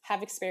 I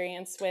have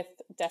experience with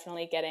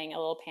definitely getting a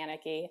little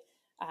panicky,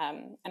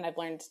 and I've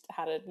learned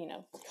how to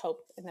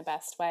cope in the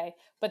best way.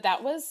 But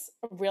that was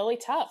really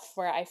tough,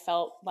 where I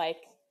felt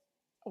like,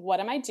 what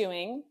am I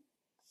doing?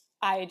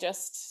 I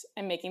just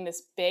am making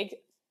this big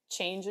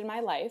change in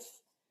my life.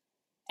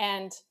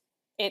 And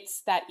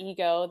it's that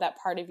ego, that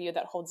part of you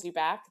that holds you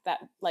back, that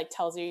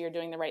tells you you're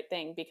doing the right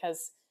thing,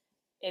 because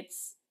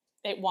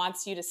it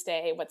wants you to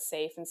stay what's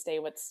safe and stay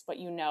what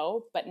you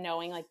know. But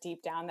knowing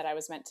deep down that I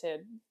was meant to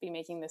be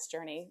making this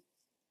journey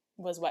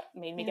was what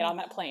made me get on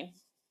that plane.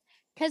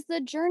 Because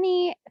the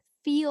journey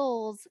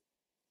feels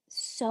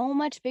so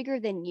much bigger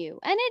than you.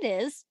 And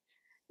it is.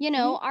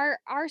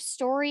 Our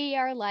story,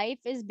 our life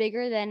is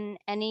bigger than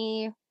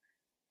anything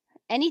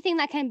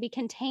that can be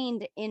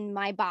contained in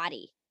my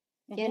body,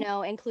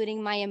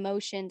 including my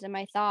emotions and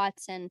my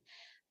thoughts and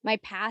my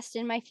past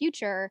and my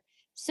future.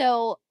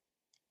 So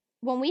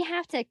when we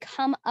have to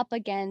come up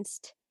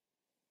against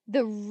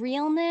the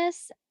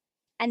realness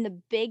and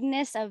the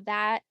bigness of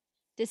that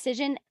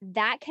decision,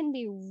 that can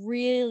be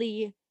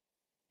really,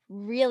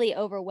 really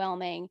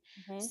overwhelming.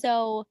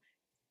 So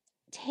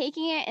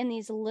taking it in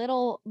these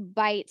little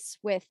bites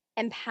with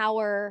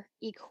empower,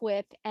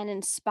 equip, and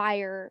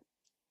inspire,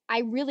 I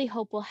really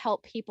hope will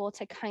help people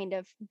to kind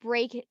of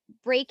break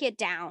it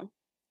down,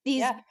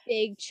 these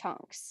big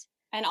chunks.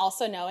 And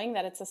also knowing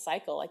that it's a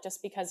cycle,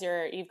 just because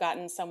you've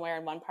gotten somewhere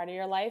in one part of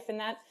your life and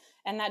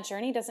that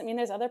journey doesn't mean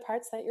there's other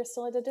parts that you're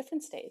still at a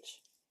different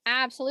stage.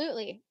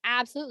 Absolutely.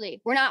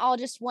 Absolutely. We're not all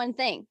just one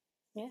thing.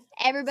 Yeah.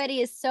 Everybody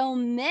is so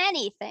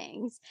many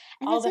things.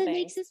 And that's what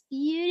makes us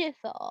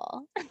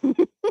beautiful.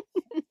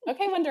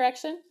 Okay, One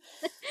Direction.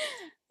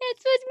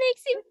 That's what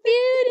makes it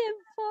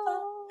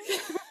beautiful.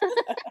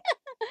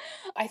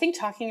 I think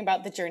talking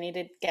about the journey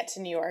to get to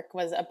New York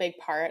was a big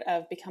part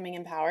of becoming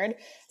empowered.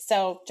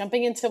 So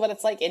jumping into what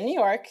it's like in New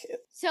York.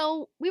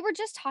 So we were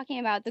just talking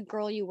about the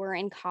girl you were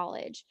in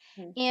college.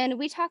 And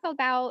we talk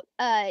about,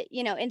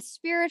 in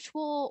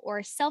spiritual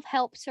or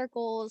self-help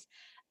circles,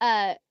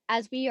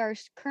 as we are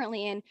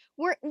currently in,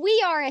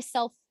 we are a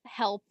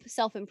self-help,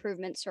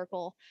 self-improvement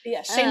circle.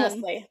 Yeah,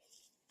 shamelessly.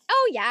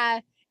 Oh yeah.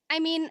 I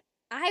mean,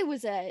 I'm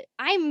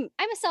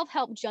a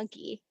self-help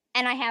junkie,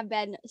 and I have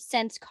been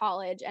since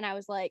college, and I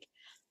was like,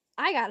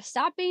 I gotta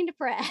stop being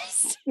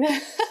depressed.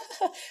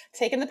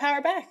 Taking the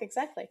power back,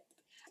 exactly.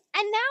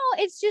 And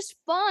now it's just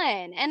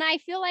fun, and I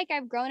feel like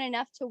I've grown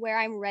enough to where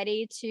I'm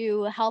ready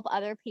to help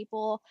other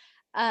people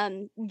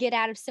get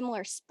out of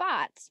similar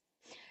spots.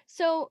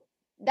 So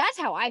that's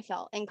how I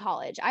felt in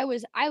college. I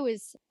was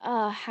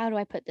how do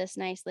I put this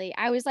nicely?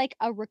 I was like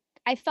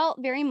I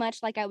felt very much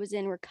like I was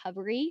in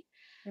recovery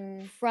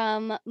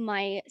from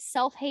my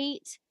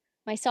self-hate,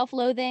 my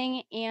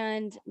self-loathing,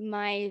 and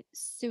my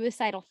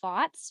suicidal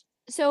thoughts.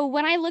 So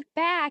when I look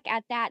back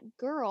at that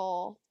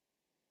girl,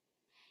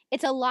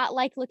 it's a lot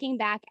like looking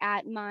back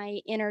at my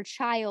inner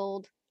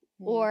child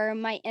or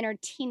my inner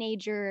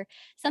teenager.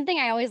 Something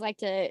I always like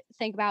to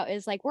think about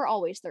is we're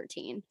always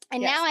 13.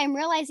 And now I'm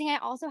realizing I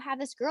also have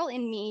this girl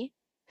in me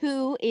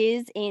who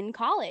is in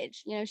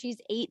college. She's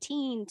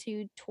 18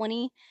 to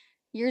 20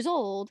 years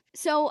old.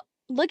 So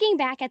looking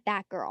back at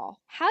that girl,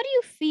 how do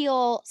you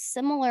feel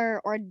similar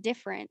or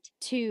different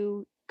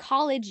to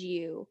college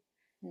you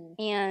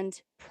and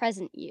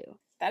present you?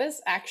 That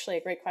is actually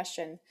a great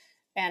question.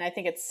 And I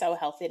think it's so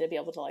healthy to be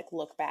able to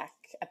look back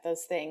at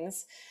those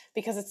things,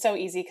 because it's so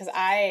easy. Because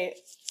I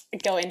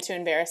go into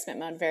embarrassment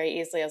mode very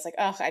easily. I was like,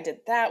 oh, I did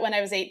that when I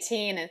was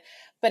 18.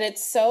 but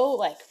it's so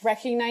like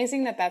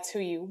recognizing that that's who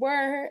you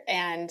were,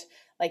 and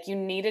like you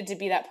needed to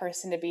be that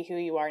person to be who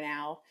you are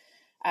now.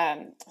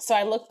 So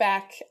I look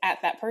back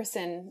at that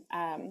person,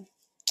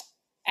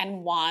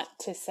 and want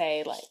to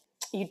say, like,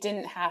 you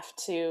didn't have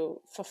to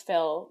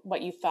fulfill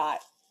what you thought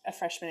a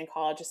freshman in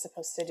college is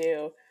supposed to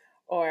do,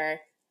 or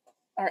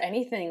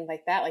anything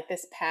like that. Like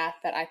this path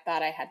that I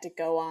thought I had to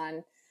go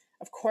on,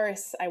 of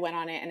course I went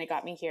on it and it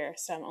got me here,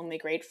 so I'm only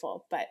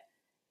grateful. But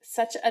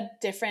such a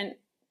different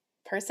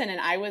person, and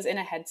I was in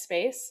a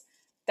headspace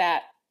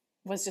that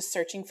was just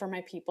searching for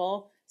my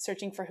people,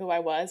 searching for who I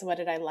was, what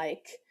did I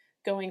like,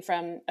 going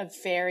from a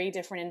very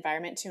different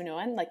environment to no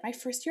one. Like my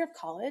first year of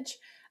college,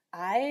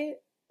 it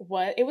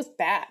was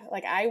bad.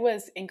 Like I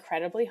was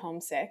incredibly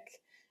homesick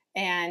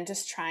and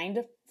just trying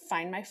to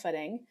find my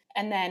footing.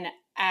 And then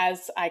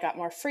as I got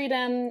more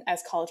freedom,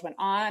 as college went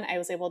on, I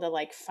was able to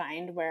like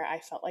find where I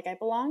felt like I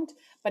belonged,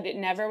 but it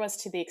never was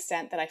to the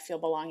extent that I feel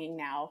belonging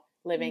now,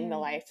 living the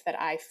life that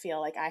I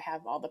feel like I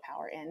have all the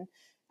power in.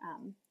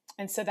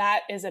 And so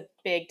that is a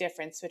big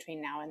difference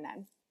between now and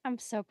then. I'm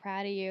so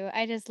proud of you.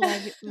 I just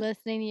love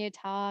listening to you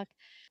talk.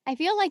 I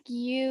feel like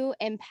you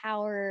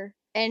empower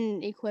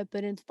and equip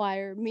and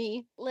inspire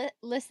me.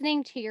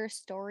 Listening to your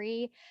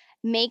story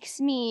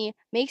makes me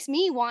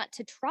want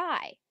to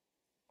try.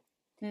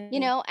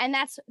 You know, and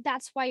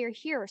that's why you're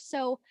here.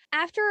 So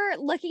after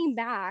looking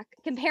back,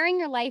 comparing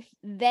your life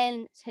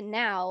then to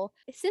now,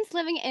 since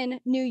living in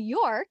New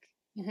York,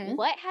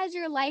 what has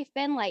your life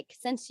been like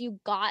since you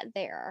got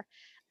there?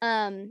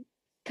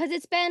 Because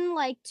it's been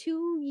like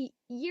 2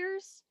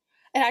 years.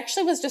 It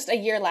actually was just a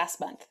year last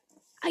month.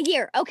 A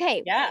year.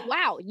 Okay. Yeah.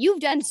 Wow.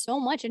 You've done so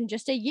much in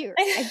just a year.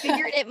 I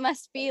figured it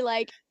must be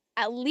like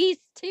at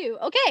least 2.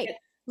 Okay.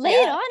 Lay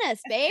it on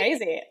us, babe.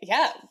 Crazy.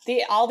 Yeah.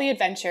 All the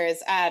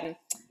adventures.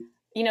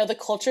 You know, the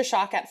culture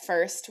shock at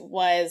first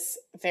was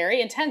very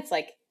intense.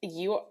 Like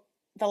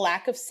the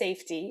lack of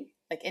safety,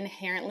 like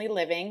inherently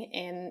living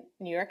in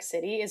New York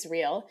City is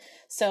real.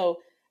 So,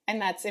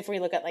 and that's, if we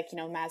look at like, you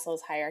know,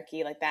 Maslow's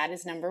hierarchy, like that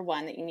is number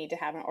one that you need to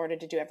have in order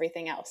to do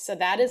everything else. So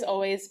that has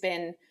always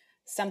been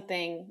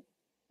something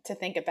to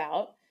think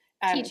about.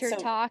 Teacher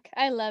talk.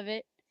 I love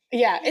it.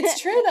 Yeah,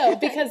 it's true though,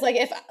 because like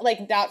if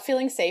like not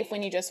feeling safe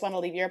when you just want to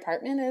leave your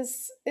apartment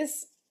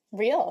is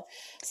real.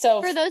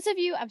 So for those of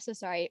you, I'm so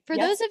sorry. For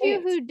those of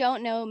you who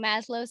don't know,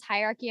 Maslow's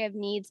hierarchy of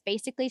needs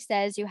basically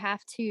says you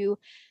have to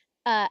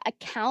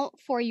account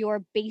for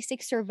your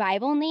basic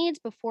survival needs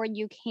before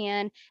you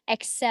can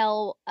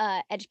excel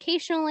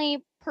educationally,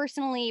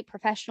 personally,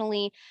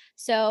 professionally.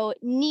 So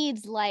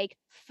needs like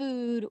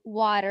food,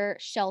 water,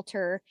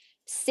 shelter,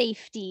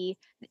 safety,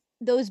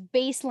 those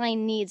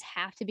baseline needs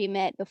have to be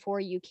met before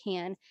you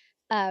can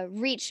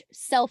reach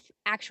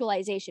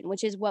self-actualization,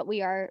 which is what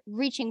we are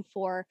reaching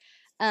for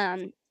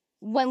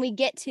when we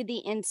get to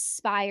the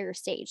inspire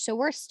stage. So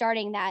we're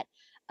starting that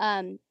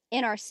in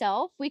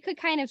ourselves. We could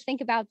kind of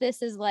think about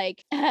this as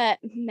like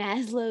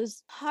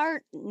Maslow's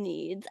heart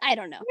needs. I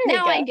don't know.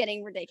 Now I'm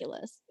getting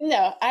ridiculous.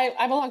 No,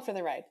 I'm along for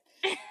the ride.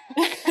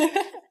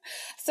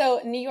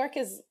 So New York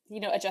is, you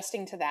know,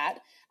 adjusting to that,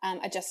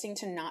 adjusting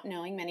to not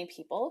knowing many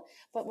people.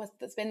 But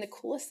what's been the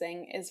coolest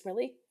thing is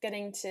really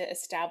getting to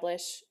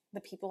establish the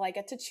people I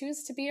get to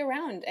choose to be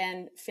around,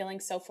 and feeling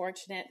so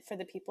fortunate for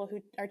the people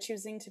who are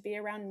choosing to be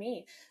around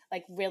me.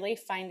 Like really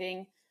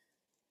finding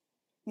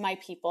my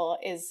people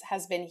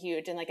has been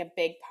huge and like a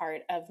big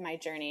part of my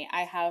journey.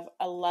 I have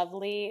a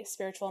lovely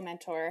spiritual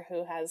mentor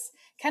who has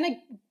kind of,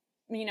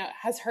 you know,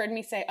 has heard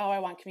me say, oh, I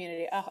want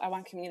community. Oh, I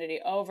want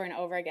community over and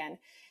over again.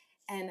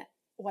 And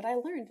what I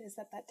learned is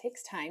that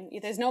takes time.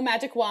 There's no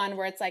magic wand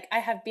where it's like, I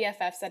have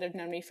BFFs that have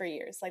known me for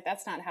years. Like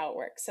that's not how it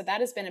works. So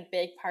that has been a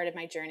big part of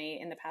my journey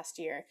in the past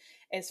year,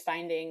 is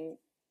finding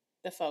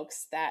the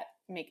folks that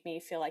make me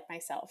feel like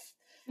myself.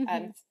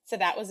 So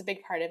that was a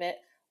big part of it.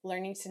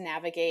 Learning to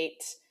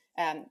navigate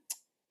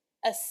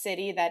a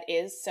city that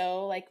is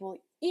so like, will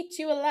eat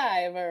you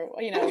alive, or,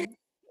 you know,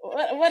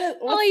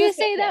 oh, you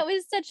say that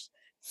with such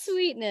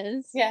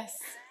sweetness. Yes.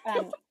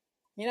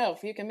 You know,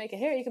 if you can make it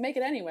here, you can make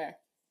it anywhere.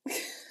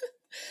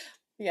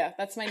 Yeah,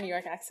 that's my New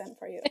York accent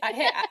for you.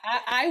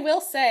 I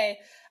will say,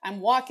 I'm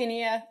walking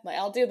here. Like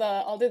I'll do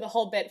the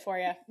whole bit for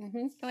you.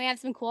 Can we have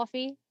some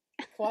coffee?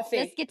 Coffee.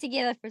 Let's get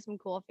together for some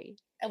coffee.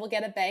 And we'll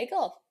get a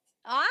bagel.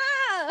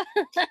 Ah.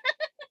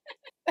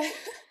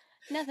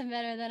 Nothing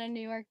better than a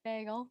New York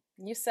bagel.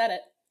 You said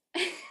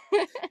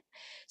it.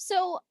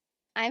 So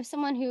I'm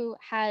someone who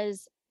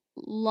has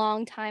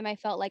long time, I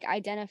felt like,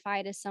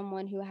 identified as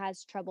someone who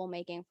has trouble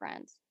making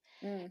friends.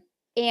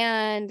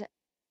 And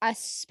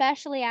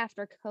especially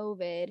after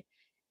COVID,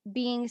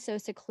 being so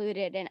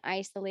secluded and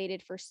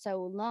isolated for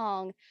so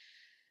long,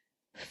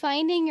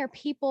 finding your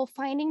people,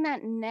 finding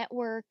that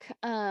network,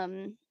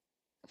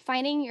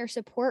 finding your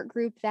support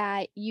group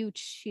that you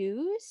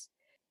choose.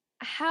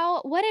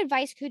 What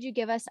advice could you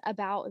give us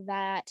about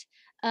that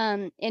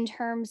in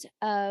terms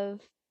of,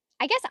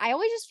 I guess I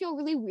always just feel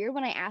really weird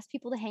when I ask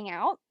people to hang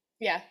out.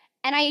 Yeah.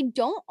 And I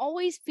don't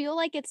always feel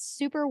like it's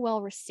super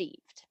well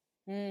received.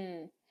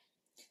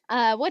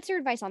 What's your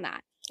advice on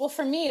that? Well,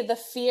 for me, the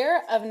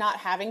fear of not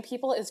having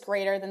people is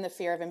greater than the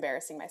fear of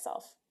embarrassing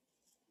myself.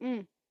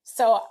 Mm.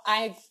 So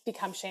I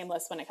become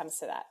shameless when it comes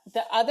to that.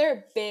 The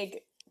other big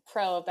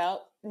pro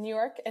about New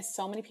York is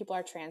so many people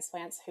are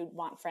transplants who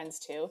want friends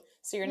too.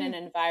 So you're in an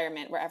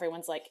environment where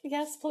everyone's like,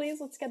 yes, please,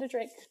 let's get a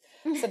drink.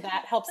 So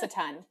that helps a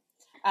ton.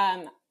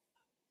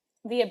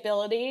 The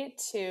ability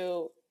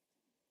to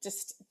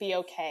just be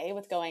okay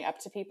with going up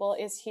to people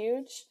is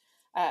huge.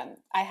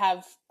 I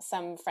have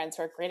some friends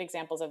who are great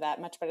examples of that,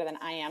 much better than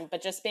I am,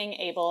 but just being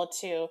able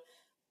to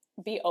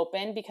be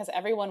open because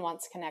everyone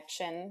wants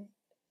connection.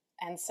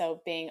 And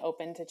so being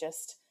open to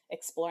just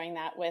exploring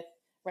that with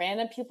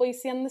random people you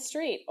see on the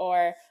street,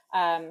 or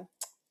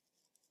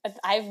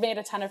I've made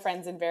a ton of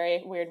friends in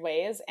very weird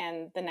ways.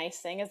 And the nice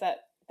thing is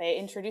that they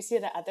introduce you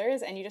to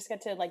others and you just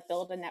get to like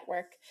build a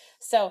network.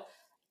 So,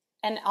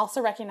 and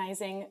also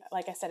recognizing,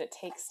 like I said, it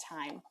takes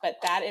time, but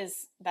that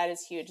is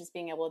huge, is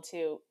being able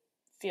to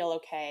feel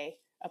okay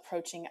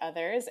approaching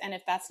others. And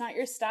if that's not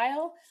your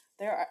style,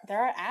 there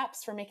are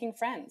apps for making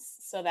friends.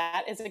 So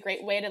that is a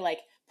great way to like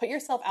put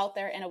yourself out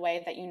there in a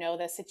way that you know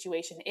the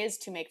situation is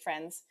to make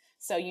friends.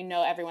 So you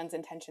know everyone's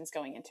intentions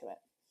going into it.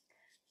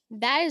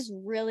 That is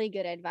really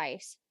good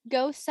advice.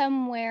 Go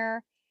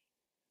somewhere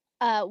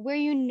where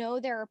you know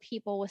there are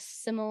people with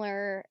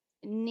similar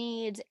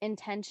needs,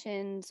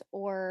 intentions,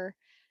 or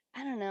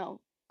I don't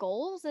know,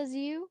 goals as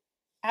you.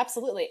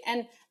 Absolutely.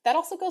 And that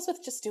also goes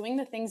with just doing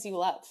the things you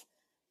love.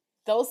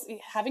 Those,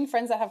 having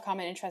friends that have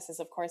common interests is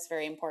of course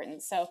very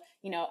important. So,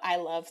 I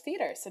love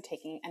theater. So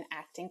taking an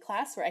acting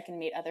class where I can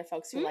meet other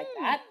folks who like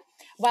that.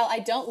 While I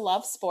don't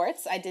love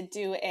sports, I did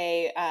do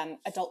a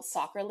adult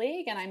soccer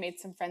league and I made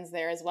some friends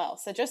there as well.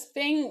 So just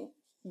being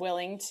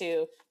willing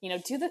to,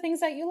 do the things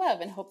that you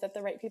love and hope that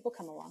the right people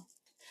come along.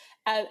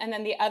 And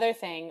then the other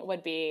thing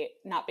would be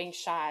not being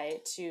shy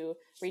to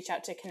reach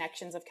out to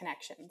connections of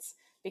connections.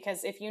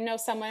 Because if you know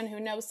someone who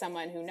knows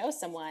someone who knows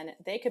someone,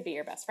 they could be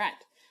your best friend.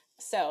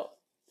 So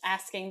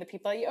asking the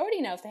people you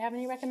already know if they have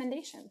any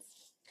recommendations.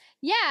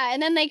 Yeah,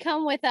 and then they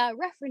come with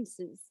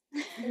references.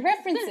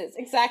 References,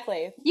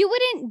 exactly. You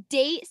wouldn't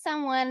date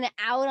someone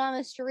out on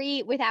the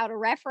street without a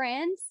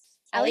reference.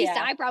 At least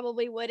I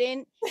probably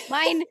wouldn't.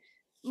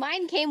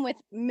 Mine came with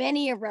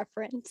many a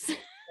reference.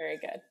 Very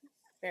good.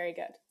 Very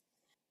good.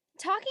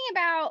 Talking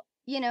about,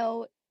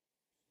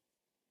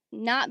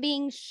 not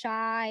being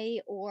shy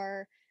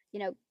or,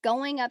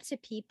 going up to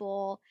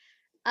people,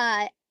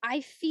 I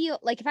feel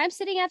like if I'm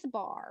sitting at the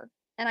bar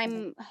and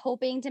I'm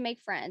hoping to make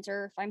friends,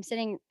 or if I'm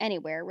sitting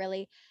anywhere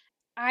really,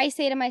 I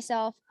say to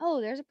myself, oh,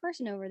 there's a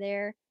person over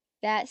there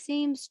that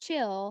seems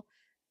chill.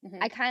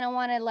 I kind of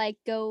want to like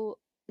go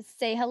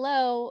say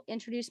hello,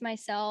 introduce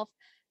myself,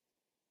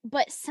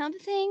 but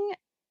something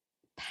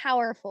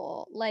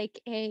powerful like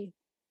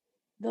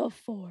the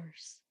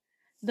force,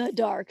 the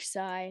dark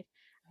side,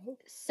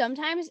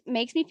 sometimes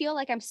makes me feel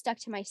like I'm stuck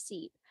to my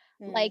seat.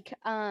 Like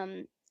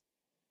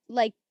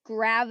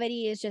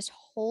gravity is just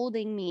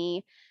holding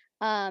me.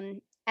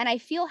 And I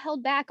feel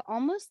held back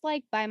almost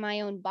like by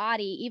my own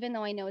body, even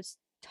though I know it's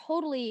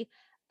totally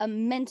a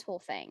mental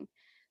thing.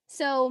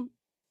 So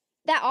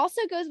that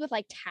also goes with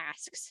like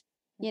tasks,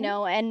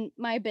 and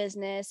my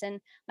business. And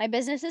my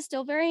business is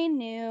still very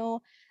new.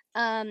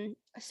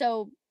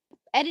 So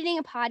editing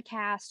a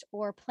podcast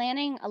or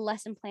planning a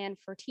lesson plan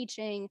for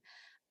teaching,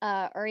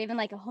 or even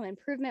like a home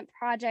improvement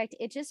project,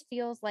 it just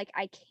feels like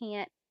I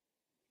can't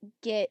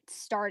get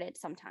started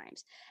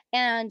sometimes.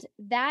 And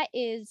that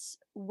is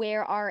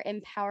where our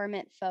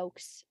empowerment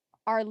folks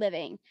are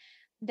living,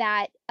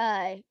 that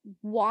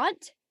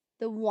want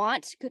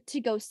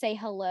to go say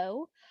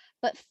hello,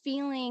 but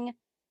feeling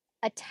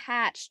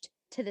attached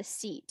to the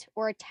seat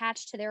or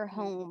attached to their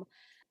home.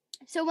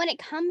 So when it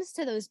comes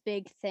to those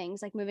big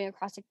things like moving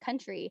across the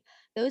country,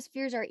 those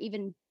fears are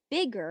even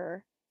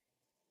bigger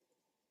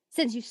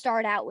since you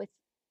start out with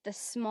the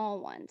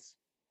small ones.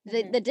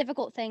 The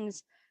difficult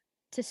things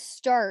to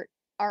start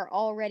are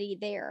already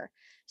there.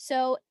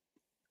 So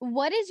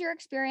what is your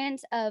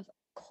experience of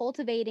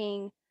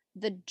cultivating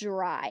the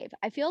drive?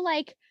 I feel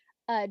like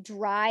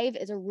drive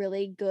is a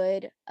really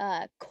good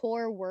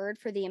core word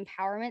for the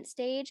empowerment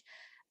stage.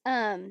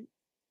 Um,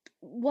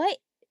 what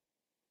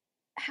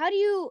how do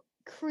you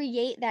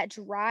create that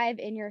drive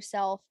in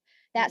yourself,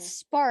 that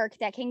spark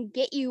that can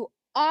get you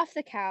off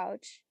the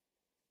couch,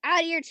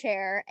 out of your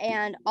chair,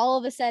 and all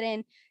of a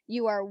sudden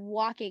you are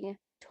walking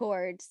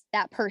towards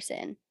that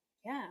person?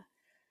 Yeah.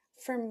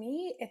 For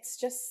me, it's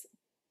just,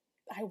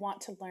 I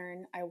want to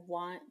learn, I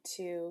want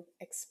to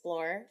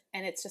explore,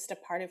 and it's just a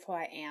part of who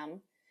I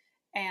am.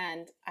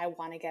 And I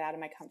want to get out of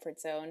my comfort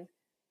zone.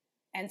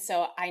 And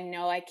so I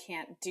know I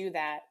can't do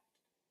that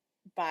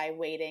by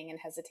waiting and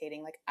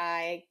hesitating. Like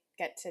I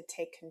get to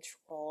take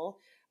control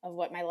of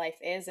what my life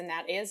is, and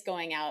that is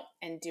going out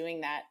and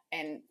doing that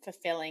and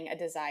fulfilling a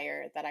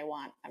desire that I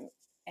want.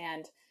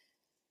 And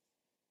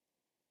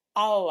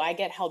I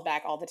get held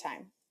back all the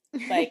time.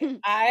 Like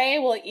I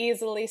will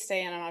easily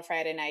stay in on a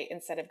Friday night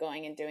instead of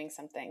going and doing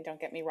something. Don't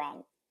get me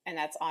wrong. And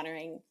that's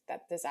honoring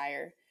that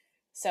desire.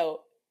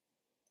 So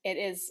it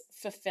is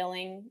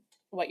fulfilling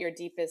what your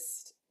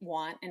deepest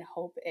want and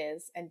hope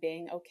is, and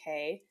being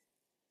okay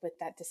with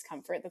that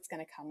discomfort that's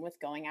going to come with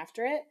going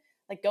after it.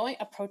 Like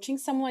approaching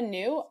someone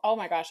new, oh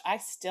my gosh, I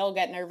still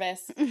get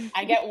nervous.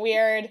 I get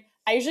weird.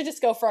 I usually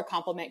just go for a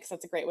compliment because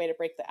that's a great way to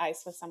break the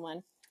ice with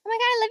someone. Oh my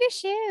God, I love your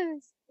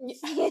shoes.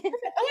 Oh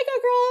my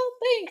God, girl,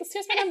 thanks.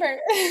 Here's my number.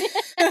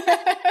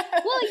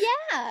 Well,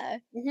 yeah,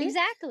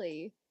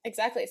 exactly.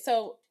 Exactly.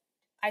 So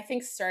I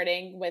think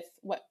starting with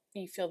what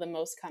you feel the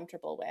most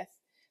comfortable with.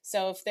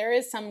 So if there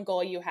is some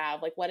goal you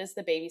have, like what is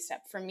the baby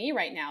step? For me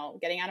right now,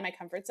 getting out of my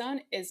comfort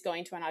zone is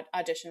going to an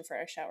audition for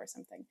a show or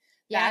something.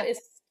 Yeah. That is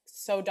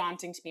so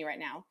daunting to me right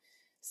now.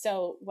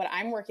 So what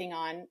I'm working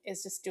on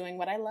is just doing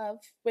what I love,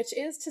 which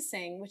is to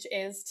sing, which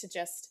is to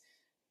just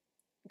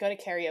go to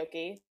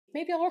karaoke.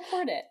 Maybe I'll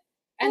record it.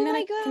 And then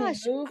I can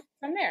move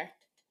from there.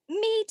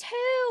 Me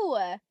too.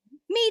 I've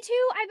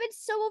been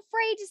so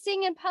afraid to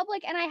sing in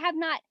public, and I have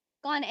not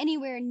gone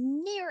anywhere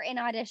near an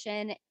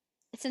audition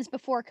since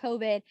before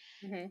COVID.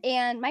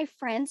 And my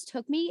friends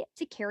took me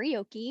to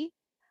karaoke,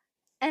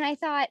 and I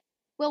thought,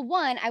 well,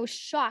 one, I was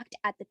shocked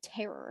at the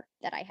terror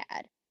that I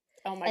had.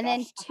 Oh my gosh.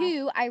 Then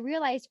two, I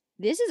realized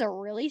this is a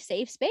really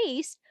safe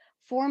space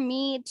for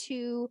me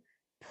to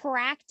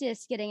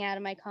practice getting out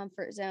of my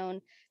comfort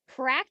zone,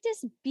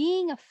 practice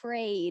being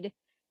afraid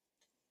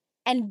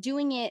and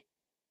doing it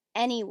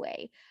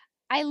anyway.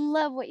 I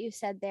love what you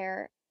said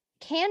there.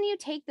 Can you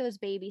take those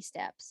baby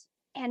steps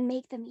and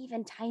make them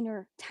even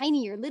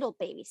tinier little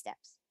baby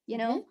steps, you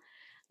know?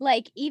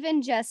 Like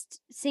even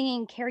just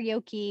singing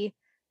karaoke,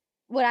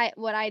 what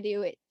I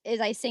do is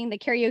I sing the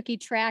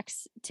karaoke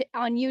tracks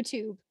on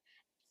YouTube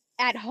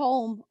at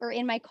home or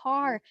in my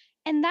car,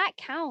 and that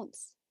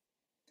counts.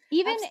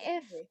 Even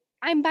if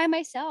I'm by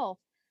myself,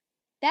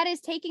 that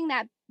is taking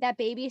that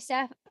baby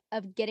step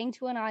of getting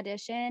to an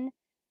audition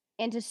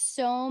into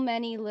so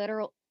many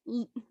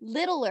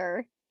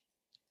littler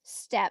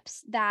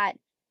steps that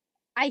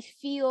I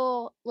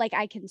feel like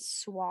I can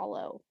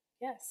swallow.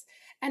 Yes.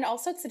 And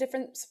also it's the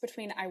difference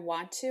between I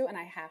want to and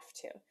I have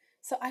to.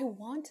 So I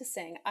want to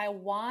sing. I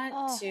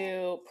want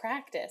to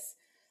practice.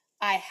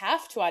 I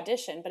have to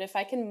audition, but if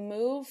I can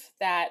move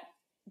that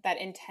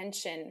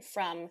intention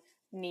from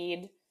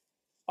need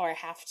or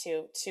have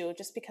to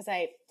just because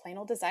I plain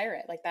old desire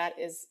it, like that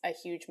is a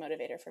huge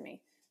motivator for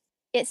me.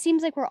 It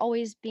seems like we're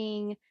always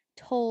being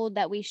told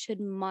that we should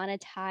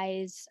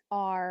monetize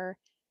our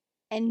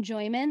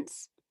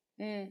enjoyments.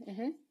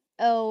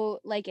 Oh,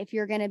 like if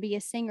you're going to be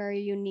a singer,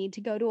 you need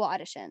to go to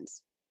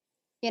auditions.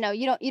 You know,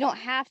 you don't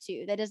have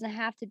to. That doesn't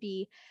have to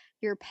be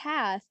your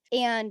path.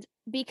 And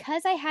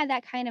because I had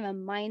that kind of a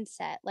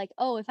mindset, like,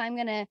 oh, if I'm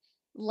going to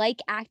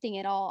like acting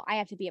at all, I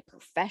have to be a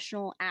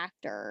professional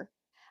actor.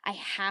 I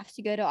have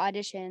to go to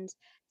auditions.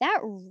 That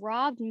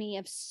robbed me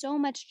of so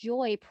much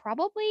joy,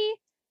 probably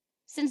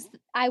since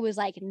I was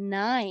like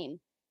 9.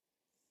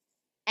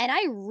 And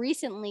I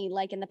recently,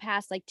 like in the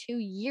past, like 2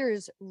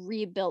 years,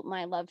 rebuilt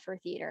my love for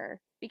theater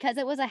because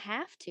it was a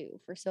have to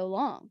for so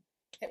long.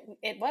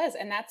 It was.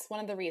 And that's one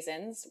of the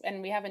reasons,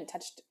 and we haven't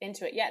touched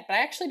into it yet, but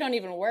I actually don't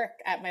even work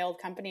at my old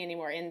company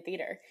anymore in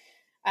theater.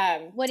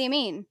 What do you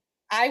mean?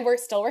 I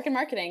still work in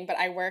marketing, but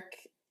I work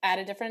at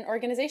a different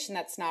organization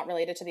that's not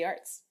related to the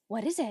arts.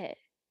 What is it?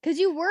 Because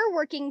you were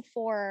working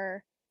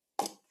for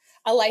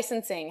a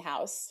licensing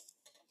house.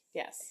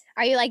 Yes.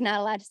 Are you like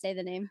not allowed to say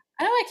the name?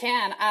 I know I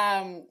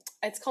can.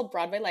 It's called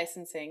Broadway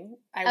Licensing.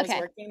 I was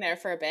working there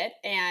for a bit,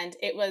 and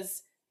it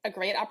was a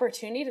great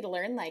opportunity to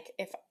learn, like,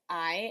 if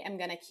I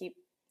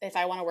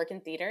want to work in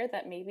theater,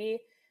 that maybe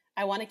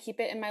I want to keep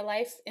it in my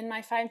life in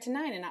my 5 to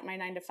 9 and not my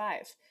 9 to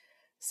 5.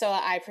 So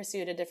I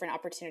pursued a different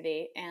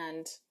opportunity.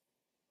 And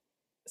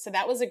so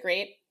that was a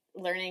great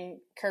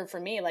learning curve for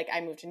me. Like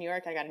I moved to New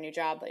York, I got a new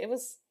job.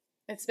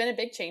 It's been a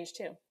big change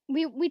too.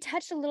 We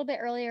touched a little bit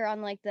earlier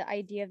on like the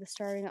idea of the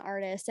starving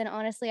artist. And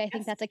honestly, I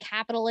think that's a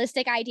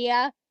capitalistic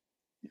idea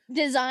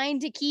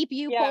designed to keep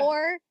you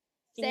poor.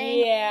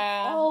 Saying,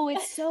 oh,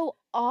 it's so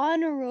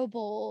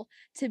honorable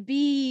to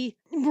be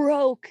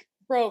broke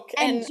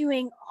and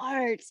doing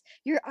art.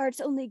 Your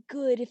art's only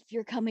good if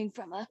you're coming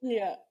from a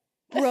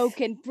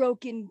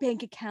broken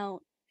bank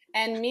account.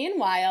 And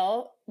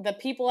meanwhile, the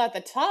people at the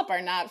top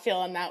are not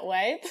feeling that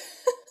way.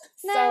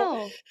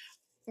 No.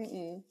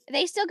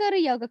 They still go to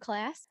yoga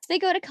class. They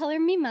go to Color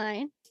Me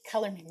Mine.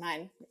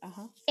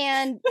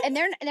 And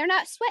they're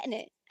not sweating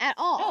it at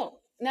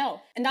all.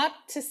 No. And not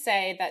to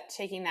say that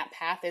taking that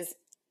path is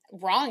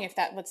wrong if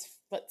that what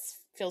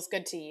feels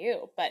good to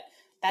you, but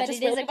that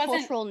just really is a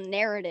cultural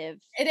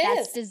narrative.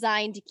 That's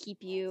designed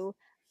to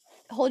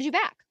hold you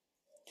back.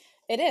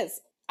 It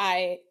is.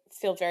 I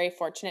feel very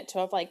fortunate to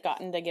have like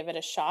gotten to give it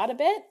a shot a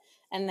bit,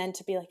 and then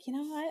to be like, you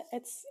know what,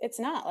 it's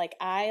not like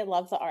I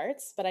love the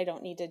arts, but I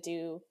don't need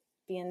to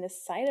be in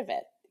this side of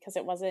it, because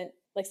it wasn't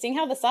like seeing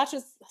how the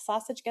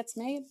sausage gets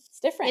made.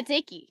 It's different. It's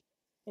icky.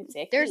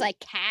 There's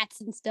like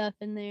cats and stuff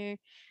in there.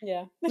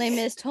 Yeah. My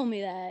miss told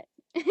me that.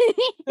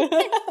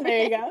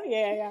 There you go.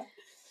 Yeah.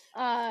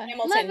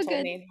 Hamilton love a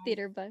good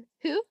theater bug.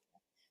 Who?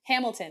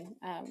 Hamilton.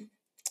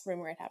 Room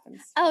Where It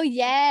Happens. Oh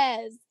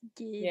yes.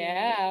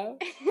 Yeah.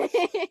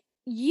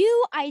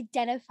 you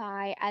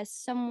identify as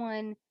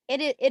someone,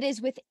 it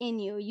is within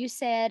you. You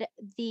said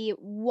the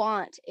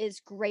want is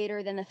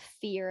greater than the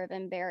fear of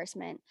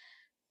embarrassment.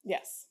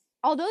 Yes.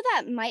 Although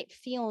that might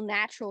feel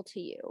natural to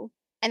you,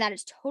 and that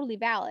is totally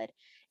valid,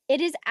 it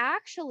is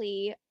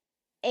actually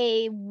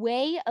a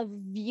way of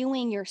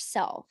viewing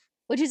yourself,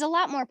 which is a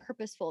lot more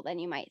purposeful than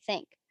you might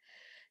think.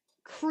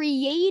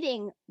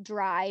 Creating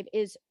drive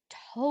is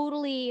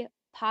totally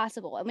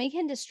possible, and we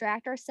can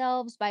distract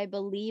ourselves by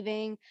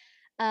believing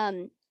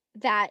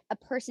that a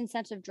person's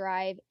sense of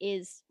drive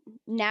is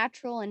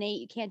natural,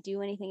 innate, you can't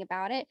do anything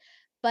about it.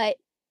 But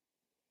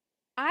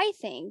I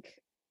think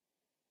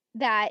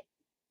that,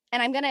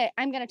 and I'm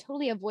gonna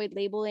totally avoid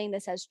labeling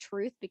this as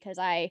truth, because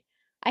I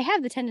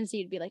have the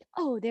tendency to be like,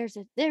 oh, there's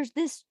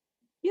this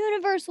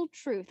universal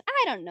truth.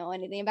 I don't know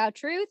anything about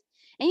truth.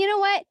 And you know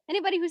what?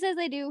 Anybody who says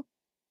they do,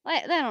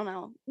 they don't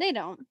know. They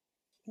don't.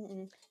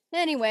 Mm-mm.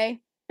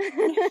 Anyway,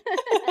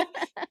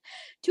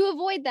 to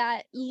avoid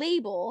that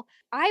label,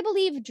 I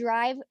believe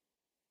drive,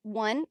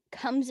 one,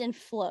 comes in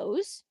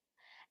flows,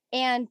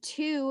 and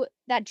two,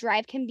 that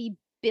drive can be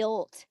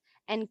built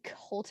and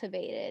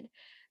cultivated.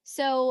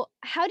 So,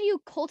 how do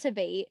you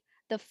cultivate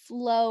the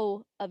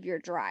flow of your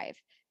drive?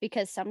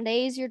 Because some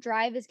days your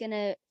drive is going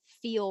to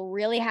feel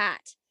really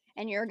hot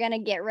and you're going to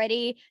get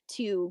ready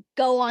to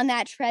go on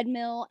that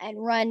treadmill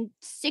and run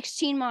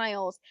 16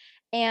 miles.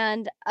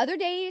 And other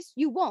days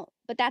you won't,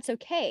 but that's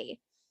okay.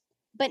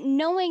 But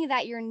knowing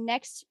that your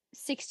next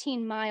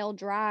 16-mile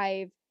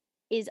drive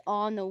is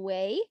on the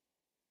way,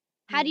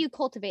 how do you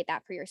cultivate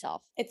that for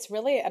yourself? It's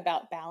really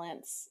about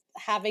balance.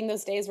 Having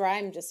those days where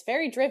I'm just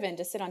very driven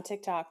to sit on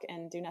TikTok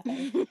and do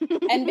nothing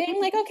and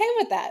being like okay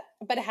with that.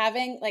 But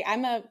having, like,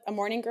 I'm a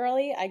morning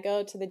girly. I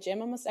go to the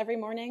gym almost every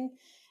morning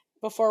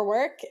before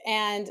work.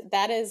 And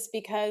that is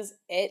because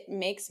it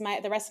makes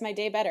the rest of my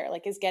day better.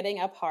 Like, is getting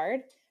up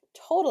hard?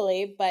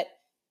 Totally. But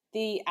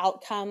the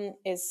outcome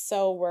is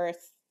so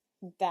worth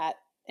that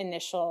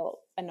initial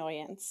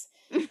annoyance.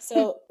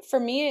 So for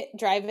me,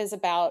 drive is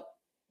about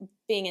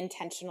being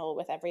intentional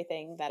with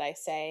everything that I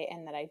say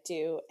and that I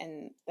do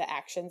and the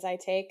actions I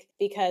take,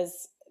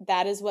 because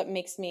that is what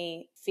makes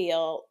me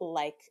feel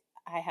like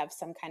I have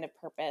some kind of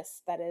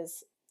purpose that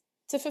is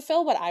to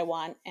fulfill what I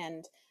want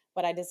and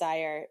what I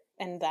desire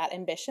and that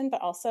ambition,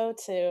 but also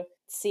to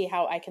see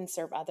how I can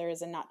serve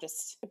others, and not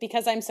just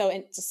because I'm so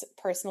just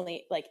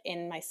personally like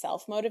in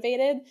myself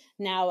motivated.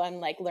 Now I'm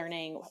like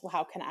learning,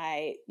 how can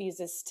I use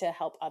this to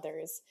help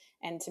others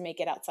and to make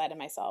it outside of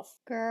myself.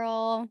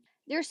 Girl,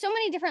 there's so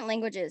many different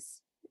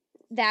languages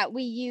that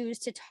we use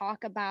to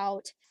talk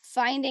about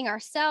finding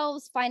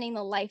ourselves, finding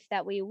the life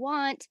that we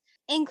want,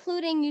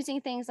 including using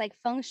things like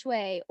feng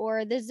shui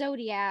or the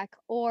zodiac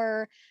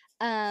or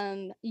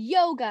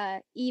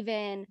yoga,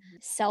 even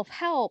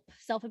self-help,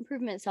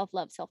 self-improvement,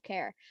 self-love,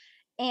 self-care.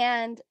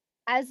 And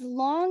as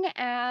long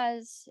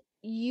as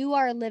you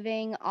are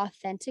living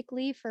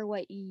authentically for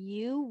what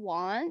you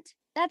want,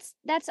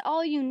 that's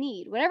all you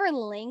need. Whatever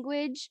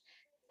language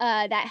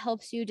that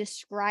helps you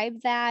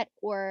describe that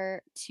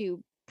or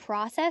to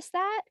process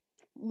that.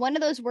 One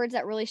of those words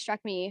that really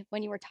struck me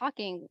when you were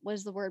talking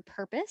was the word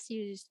purpose.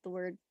 You used the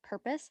word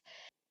purpose.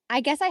 I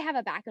guess I have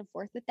a back and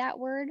forth with that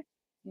word.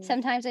 Mm.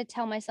 Sometimes I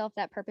tell myself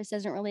that purpose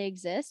doesn't really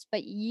exist,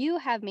 but you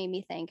have made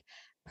me think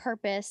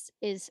purpose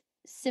is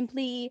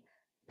simply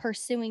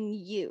pursuing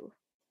you,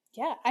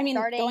 Yeah, I mean,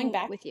 starting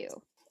with you.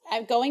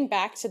 going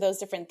back to those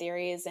different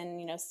theories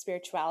and,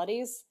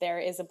 spiritualities, there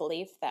is a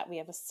belief that we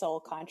have a soul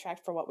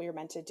contract for what we were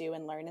meant to do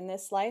and learn in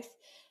this life,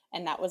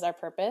 and that was our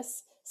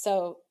purpose.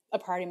 So a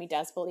part of me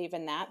does believe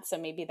in that. So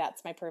maybe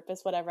that's my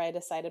purpose, whatever I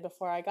decided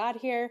before I got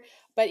here.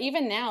 But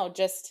even now,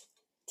 just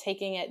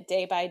taking it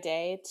day by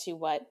day to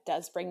what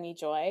does bring me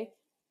joy.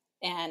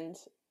 And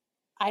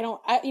I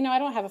don't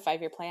have a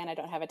 5-year plan. I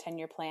don't have a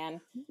 10-year plan.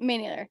 Me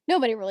neither.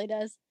 Nobody really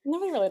does.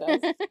 Nobody really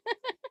does.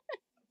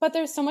 But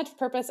there's so much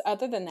purpose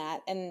other than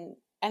that. And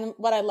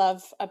what I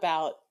love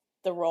about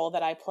the role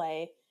that I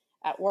play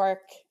at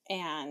work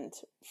and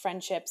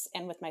friendships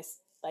and with my,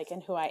 like,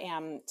 and who I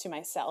am to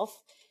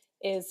myself,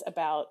 is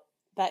about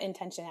that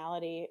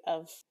intentionality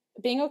of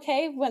being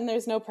okay when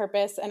there's no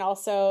purpose, and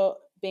also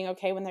being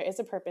okay when there is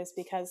a purpose,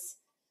 because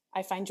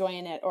I find joy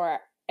in it, or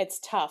it's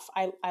tough.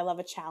 I love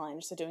a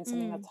challenge. So doing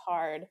something that's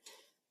hard,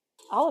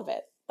 all of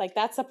it, like,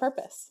 that's a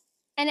purpose.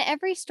 And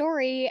every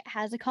story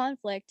has a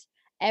conflict.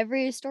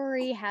 Every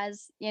story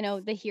has,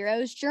 the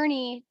hero's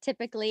journey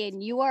typically,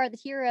 and you are the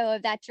hero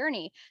of that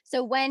journey.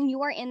 So when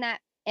you are in that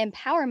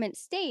empowerment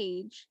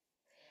stage,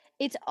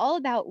 it's all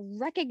about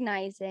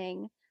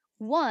recognizing,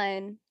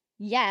 one,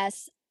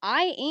 yes,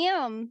 I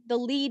am the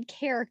lead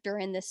character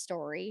in this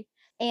story.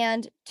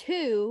 And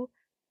two,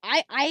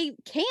 I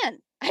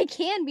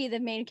can be the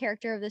main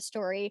character of the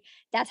story.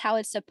 That's how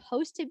it's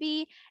supposed to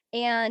be.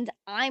 And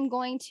I'm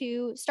going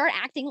to start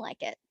acting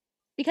like it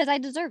because I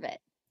deserve it.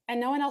 And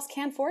no one else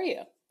can for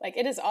you. Like,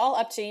 it is all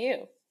up to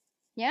you.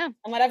 Yeah.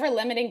 And whatever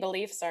limiting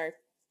beliefs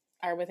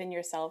are within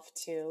yourself,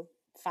 to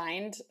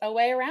find a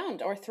way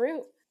around or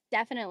through.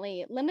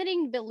 Definitely.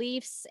 Limiting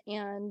beliefs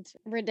and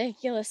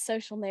ridiculous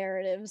social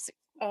narratives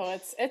Oh,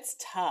 it's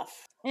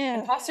tough. Yeah,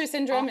 Imposter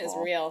syndrome is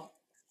awful. real.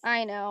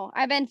 I know.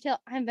 I've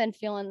been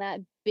feeling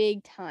that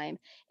big time.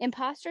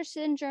 Imposter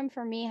syndrome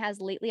for me has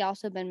lately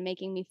also been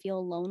making me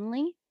feel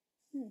lonely.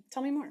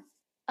 Tell me more.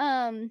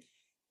 Um,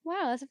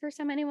 wow, that's the first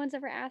time anyone's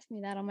ever asked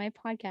me that on my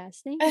podcast.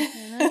 Thank you,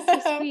 Hannah.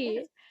 That's so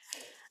sweet.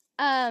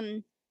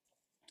 Um,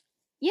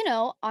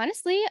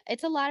 honestly,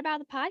 it's a lot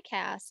about the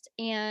podcast.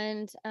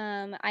 And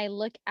I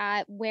look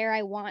at where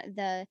I want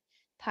the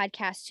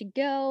podcast to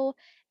go.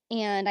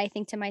 And I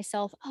think to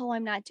myself, oh,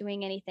 I'm not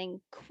doing anything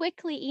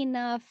quickly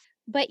enough.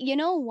 But you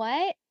know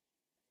what?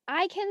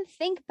 I can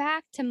think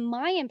back to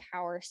my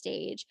Empower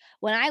stage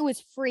when I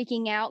was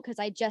freaking out because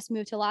I just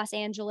moved to Los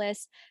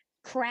Angeles,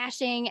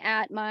 crashing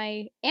at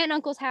my aunt and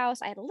uncle's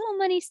house. I had a little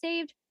money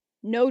saved,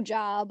 no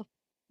job,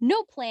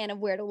 no plan of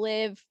where to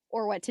live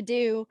or what to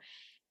do,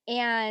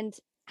 and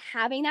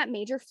having that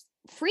major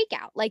freak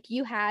out like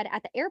you had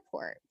at the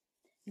airport.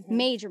 Mhm.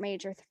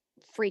 Major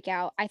freak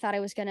out. I thought I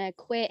was going to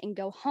quit and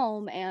go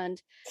home,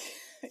 and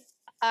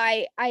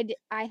I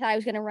thought I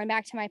was going to run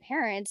back to my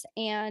parents,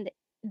 and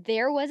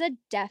there was a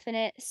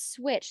definite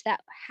switch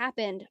that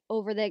happened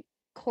over the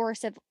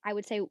course of, I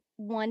would say,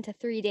 1 to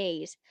 3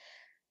 days,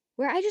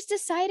 where I just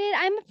decided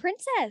I'm a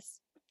princess.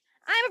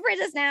 I'm a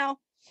princess now,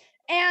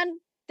 and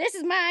this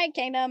is my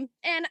kingdom,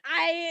 and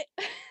I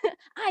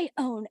I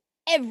own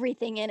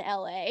everything in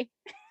LA.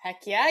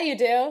 Heck yeah, you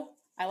do.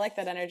 I like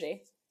that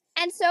energy.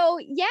 And so,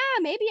 yeah,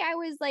 maybe I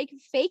was like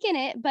faking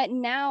it, but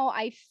now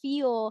I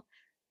feel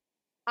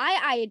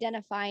I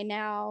identify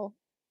now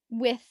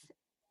with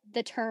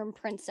the term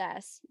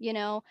princess.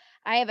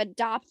 I have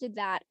adopted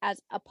that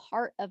as a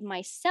part of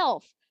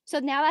myself. So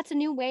now that's a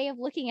new way of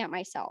looking at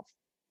myself.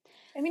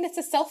 I mean, it's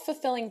a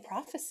self-fulfilling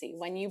prophecy.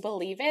 When you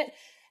believe it,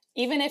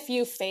 even if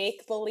you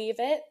fake believe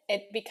it,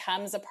 it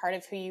becomes a part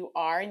of who you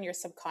are in your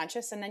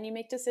subconscious, and then you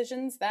make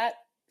decisions that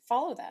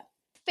follow that.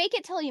 Fake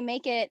it till you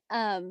make it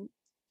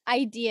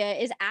idea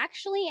is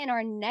actually in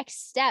our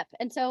next step.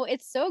 And so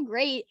it's so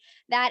great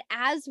that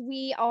as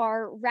we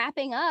are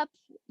wrapping up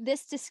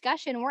this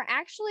discussion, we're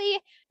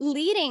actually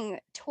leading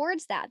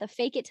towards that, the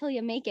fake it till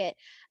you make it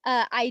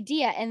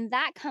idea. And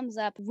that comes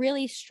up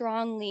really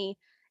strongly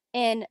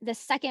in the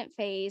second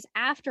phase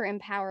after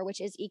empower,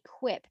 which is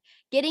equip,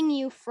 getting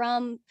you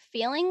from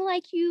feeling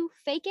like you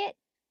fake it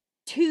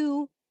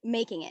to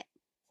making it.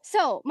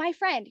 So, my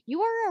friend,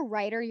 you are a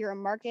writer, you're a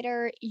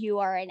marketer, you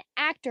are an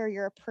actor,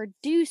 you're a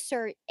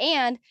producer,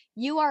 and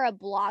you are a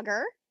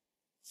blogger.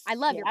 I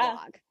love your Yeah.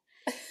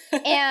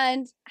 blog.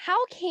 And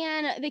how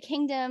can the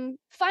kingdom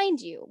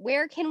find you?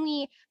 Where can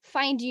we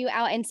find you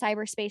out in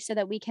cyberspace so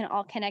that we can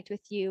all connect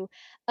with you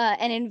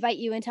and invite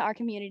you into our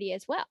community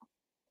as well?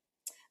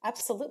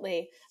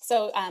 Absolutely.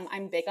 So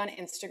I'm big on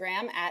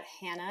Instagram at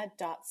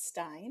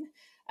hannah.stein.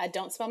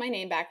 Don't spell my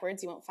name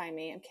backwards. You won't find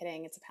me. I'm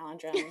kidding. It's a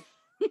palindrome.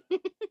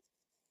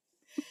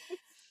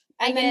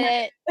 I And then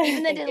get it.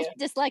 Even thank the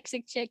you.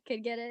 dyslexic chick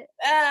could get it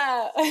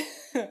Ah.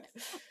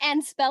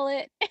 and spell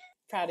it.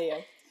 Proud of you.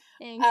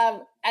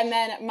 Thanks. And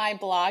then my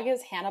blog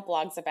is Hannah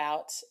Blogs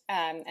About.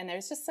 And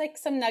there's just like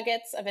some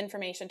nuggets of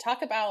information.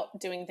 Talk about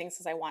doing things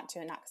because I want to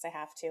and not because I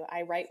have to.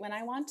 I write when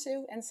I want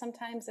to. And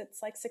sometimes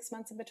it's like 6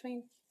 months in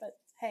between. But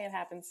hey, it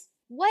happens.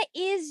 What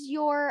is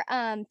your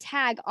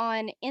tag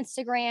on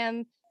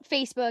Instagram,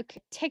 Facebook,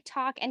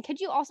 TikTok? And could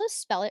you also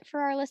spell it for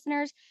our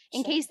listeners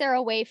in Sure. case they're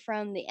away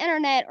from the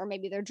internet or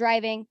maybe they're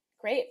driving?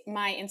 Great.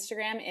 My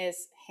Instagram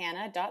is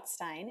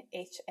hannah.stein,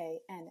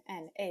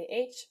 Hannah,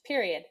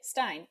 period,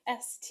 Stein,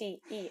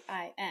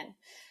 Stein.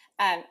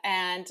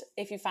 And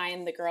if you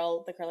find the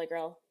curly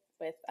girl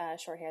with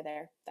short hair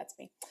there, that's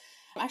me.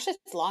 Actually,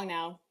 it's long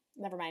now.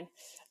 Never mind.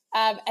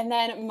 And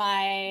then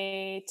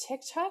my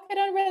TikTok, I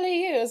don't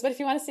really use, but if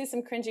you want to see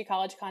some cringy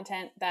college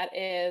content, that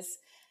is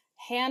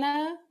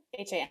Hannah,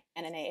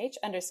 HANNAH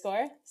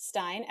 _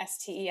 Stein,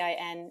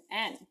 STEINN,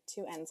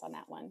 2 N's on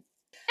that one.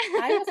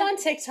 I was on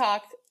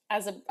TikTok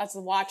as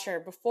a watcher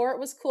before it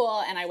was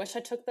cool, and I wish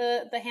I took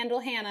the handle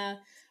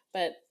Hannah,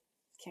 but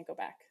can't go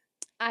back.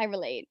 I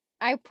relate.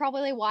 I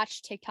probably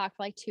watched TikTok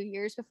for like 2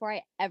 years before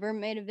I ever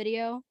made a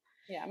video.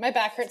 Yeah, my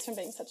back hurts from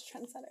being such a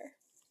trendsetter.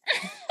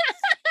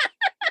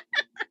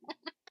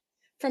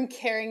 From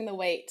carrying the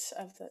weight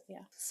of the,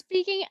 yeah.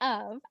 Speaking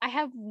of, I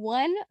have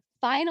one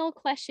final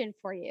question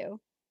for you.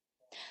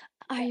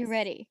 Are you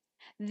ready?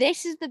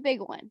 This is the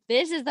big one.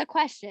 This is the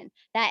question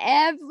that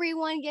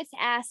everyone gets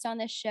asked on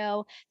this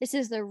show. This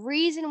is the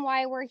reason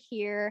why we're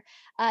here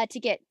to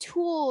get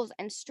tools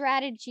and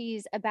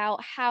strategies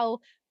about how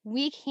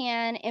we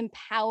can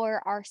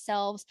empower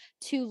ourselves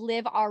to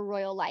live our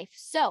royal life.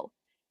 So,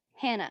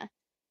 Hannah,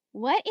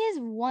 what is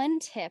one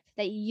tip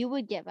that you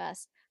would give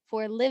us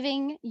for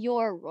living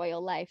your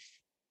royal life?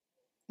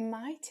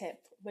 My tip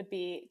would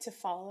be to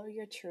follow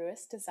your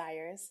truest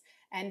desires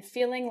and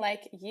feeling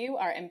like you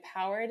are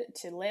empowered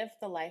to live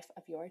the life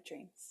of your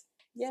dreams.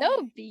 Yay.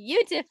 So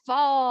beautiful.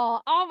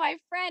 Oh, my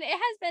friend, it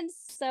has been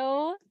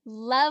so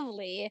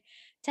lovely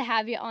to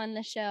have you on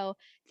the show.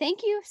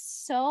 Thank you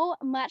so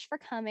much for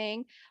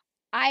coming.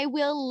 I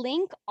will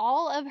link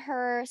all of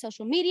her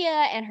social media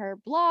and her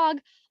blog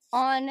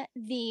on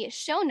the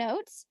show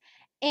notes.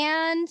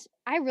 And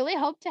I really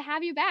hope to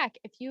have you back.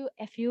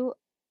 If you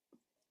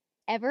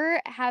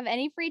ever have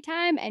any free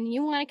time and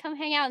you want to come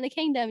hang out in the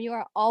kingdom, you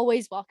are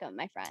always welcome,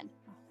 my friend.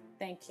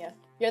 Thank you.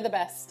 You're the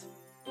best.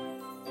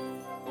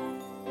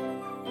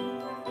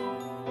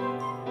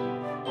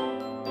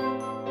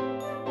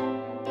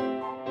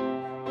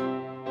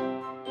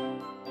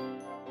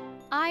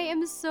 I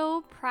am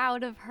so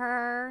proud of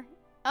her.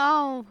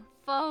 Oh,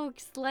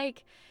 folks,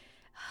 like,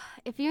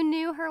 if you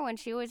knew her when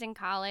she was in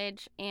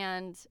college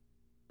and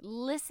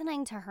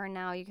listening to her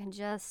now, you can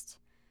just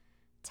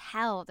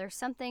tell there's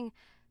something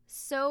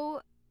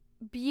so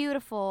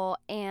beautiful,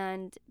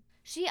 and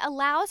she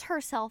allows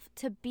herself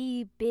to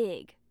be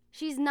big.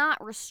 She's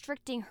not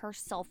restricting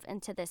herself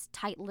into this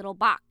tight little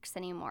box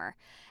anymore.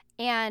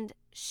 And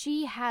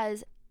she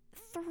has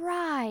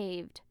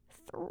thrived.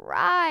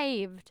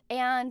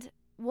 And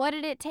what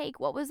did it take?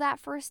 What was that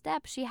first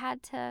step? She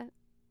had to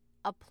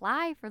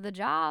apply for the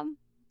job,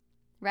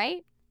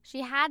 right?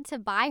 She had to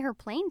buy her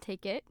plane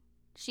ticket.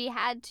 She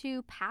had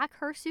to pack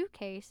her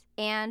suitcase,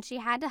 and she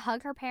had to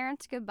hug her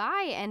parents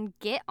goodbye and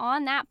get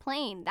on that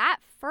plane. That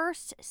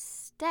first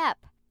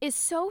step is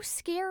so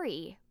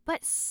scary,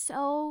 but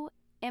so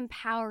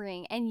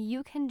empowering, and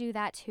you can do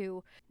that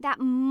too. That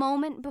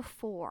moment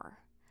before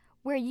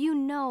where you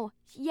know,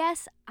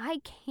 yes,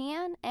 I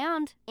can,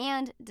 and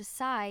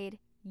decide,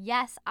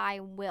 yes, I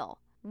will.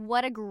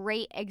 What a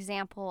great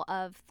example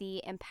of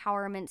the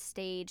empowerment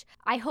stage.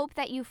 I hope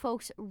that you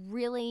guys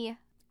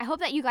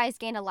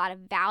gained a lot of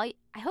value.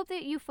 I hope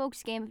you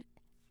folks gained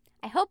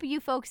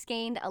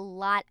a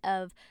lot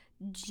of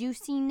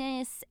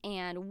juiciness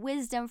and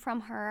wisdom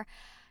from her.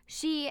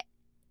 She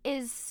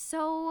is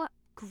so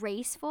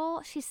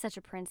graceful. She's such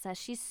a princess.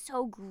 She's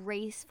so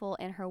graceful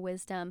in her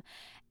wisdom,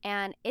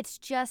 and it's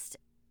just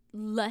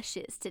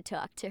luscious to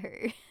talk to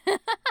her.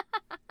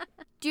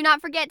 Do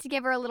not forget to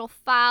give her a little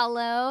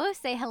follow,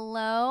 say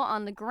hello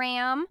on the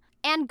gram,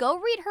 and go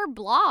read her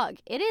blog.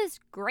 It is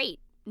great.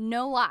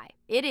 No lie.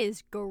 It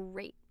is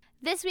great.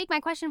 This week, my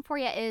question for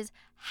you is,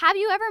 have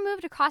you ever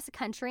moved across the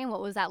country, and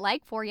what was that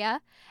like for you?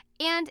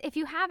 And if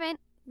you haven't,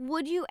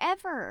 would you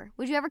ever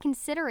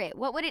consider it?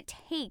 What would it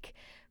take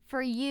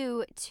for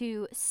you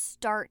to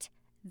start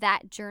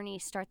that journey,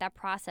 start that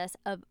process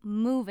of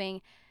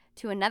moving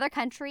to another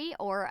country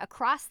or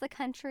across the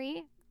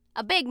country?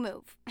 A big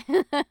move.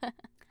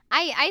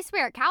 I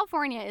swear,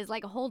 California is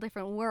like a whole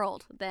different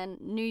world than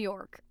New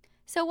York.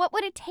 So what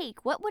would it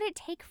take? What would it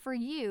take for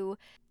you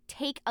to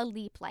take a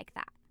leap like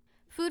that?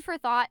 Food for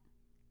thought.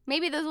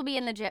 Maybe those will be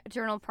in the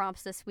journal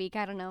prompts this week.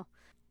 I don't know.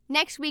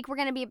 Next week, we're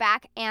going to be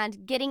back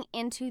and getting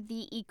into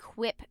the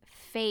equip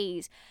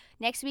phase.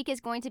 Next week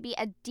is going to be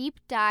a deep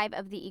dive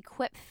of the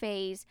equip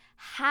phase.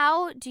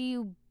 How do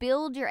you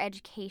build your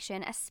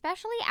education,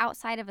 especially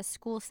outside of a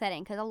school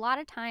setting? Because a lot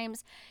of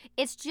times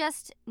it's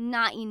just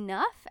not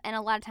enough, and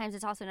a lot of times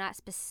it's also not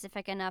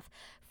specific enough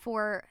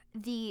for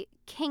the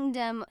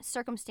kingdom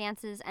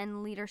circumstances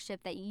and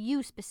leadership that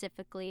you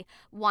specifically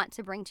want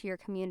to bring to your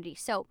community.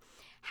 So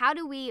how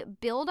do we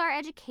build our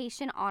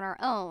education on our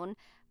own?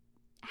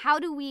 How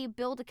do we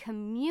build a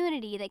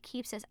community that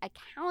keeps us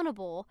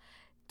accountable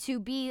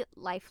to be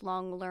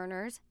lifelong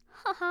learners?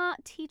 Haha,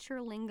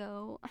 teacher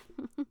lingo.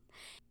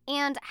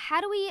 And how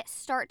do we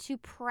start to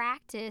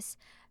practice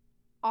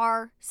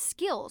our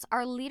skills,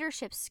 our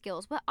leadership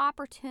skills? What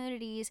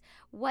opportunities,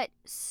 what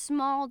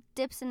small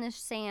dips in the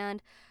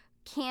sand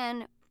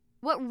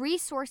what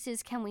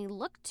resources can we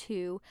look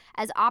to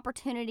as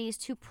opportunities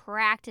to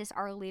practice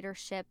our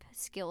leadership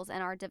skills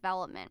and our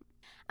development?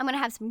 I'm going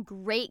to have some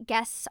great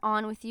guests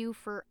on with you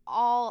from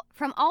all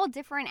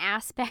different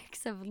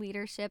aspects of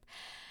leadership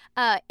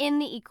in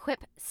the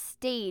equip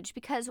stage,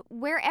 because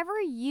wherever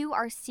you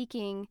are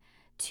seeking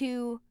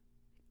to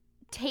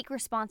take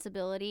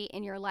responsibility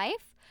in your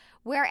life,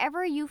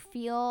 wherever you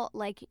feel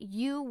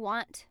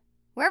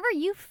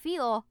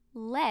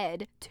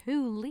led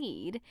to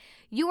lead,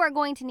 you are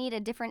going to need a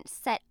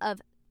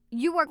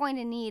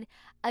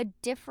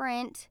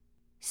different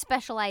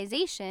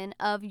specialization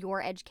of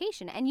your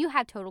education, and you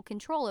have total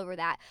control over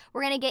that.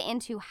 We're going to get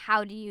into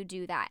how do you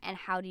do that, and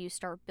how do you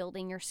start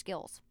building your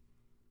skills,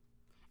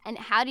 and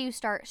how do you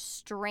start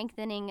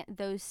strengthening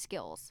those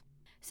skills.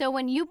 So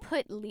when you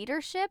put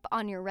leadership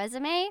on your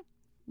resume,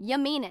 you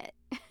mean it.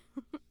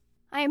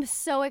 I am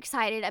so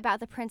excited about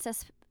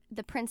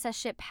the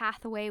Princesship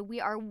Pathway. We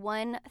are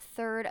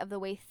 1/3 of the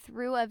way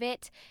through of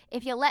it.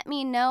 If you let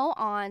me know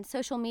on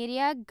social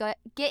media,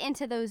 get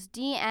into those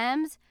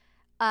DMs,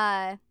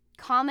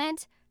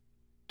 comment,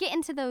 get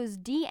into those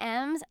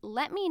DMs,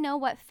 let me know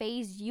what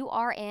phase you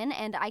are in,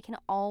 and I can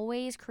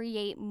always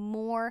create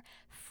more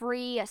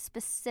free,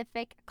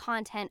 specific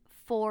content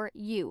for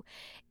you.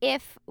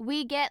 If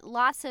we get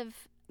lots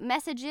of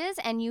messages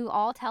and you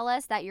all tell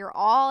us that you're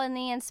all in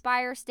the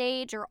inspire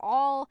stage or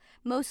all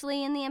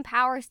mostly in the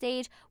empower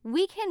stage,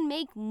 we can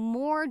make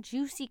more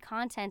juicy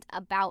content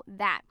about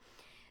that.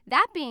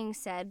 That being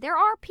said, there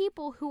are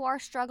people who are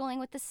struggling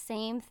with the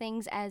same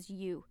things as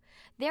you.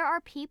 there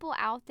are people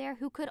out there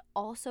who could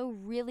also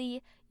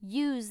really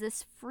use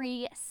this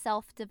free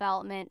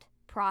self-development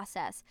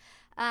process.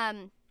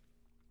 And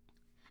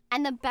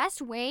the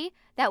best way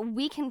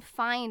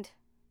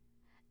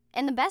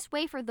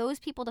for those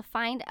people to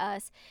find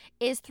us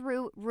is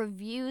through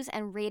reviews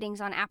and ratings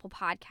on Apple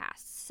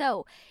Podcasts.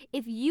 So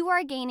if you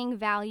are gaining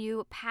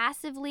value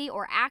passively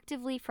or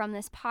actively from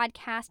this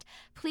podcast,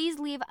 please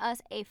leave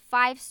us a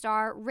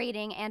 5-star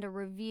rating and a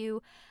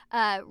review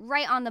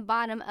right on the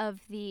bottom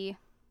of the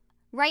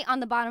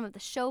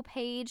show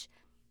page,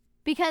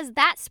 because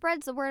that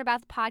spreads the word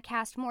about the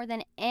podcast more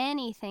than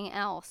anything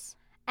else.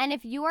 And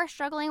if you are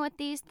struggling with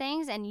these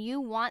things and you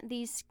want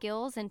these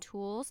skills and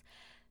tools,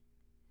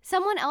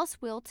 someone else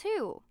will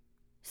too.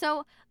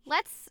 So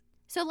let's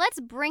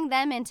bring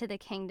them into the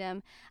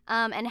kingdom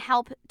and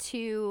help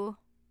them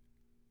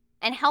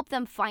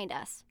find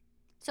us.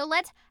 So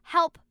let's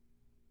help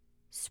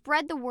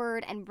spread the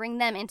word and bring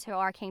them into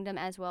our kingdom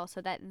as well,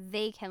 so that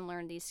they can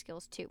learn these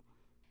skills too.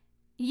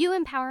 You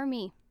empower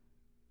me.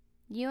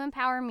 You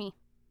empower me.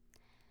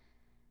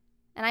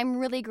 And I'm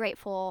really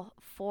grateful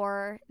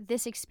for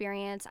this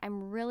experience.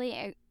 I'm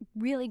really,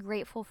 really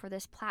grateful for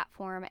this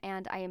platform,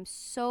 and I am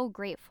so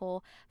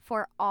grateful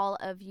for all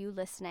of you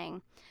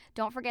listening.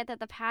 Don't forget that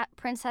the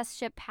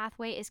Princesship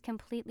Pathway is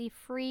completely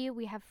free.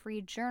 We have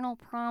free journal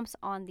prompts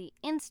on the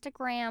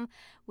Instagram.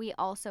 We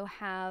also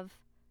have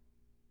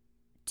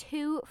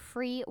 2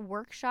 free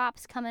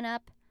workshops coming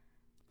up,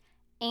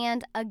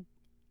 and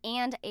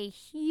a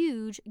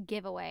huge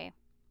giveaway.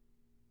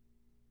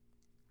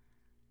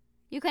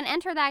 You can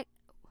enter that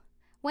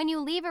when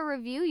you leave a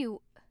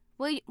review.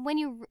 When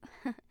you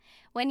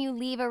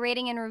leave a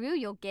rating and review,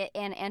 you'll get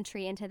an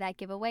entry into that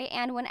giveaway.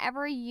 And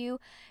whenever you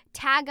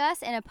tag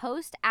us in a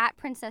post at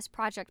Princess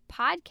Project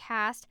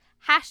Podcast,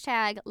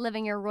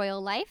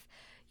 #LivingYourRoyalLife,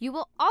 you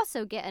will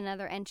also get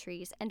another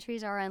entries.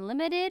 Entries are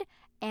unlimited,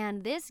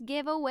 and this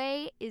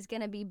giveaway is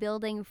going to be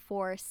building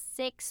for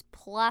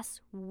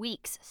 6+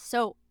 weeks.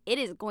 So it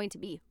is going to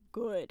be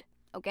good.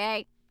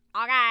 Okay?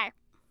 Okay.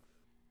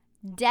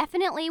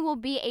 Definitely will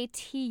be a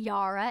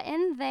tiara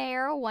in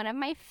there, one of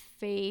my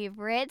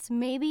favorites,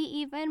 maybe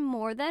even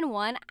more than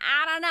one.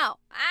 I don't know.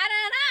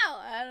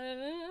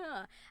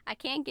 I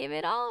can't give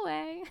it all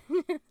away.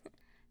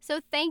 So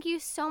thank you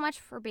so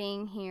much for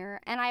being here.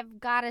 And I've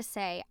got to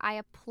say, I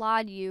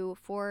applaud you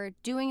for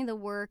doing the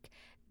work,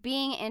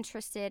 being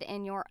interested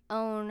in your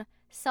own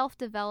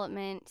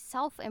self-development,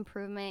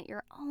 self-improvement,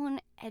 your own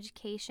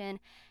education,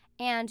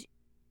 and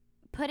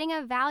putting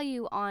a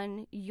value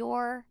on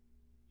your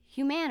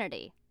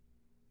humanity.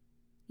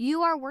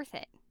 You are worth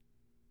it,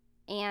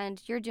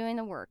 and you're doing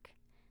the work,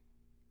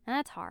 and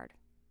that's hard,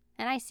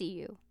 and I see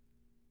you,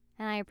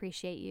 and I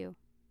appreciate you.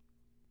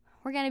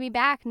 We're going to be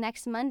back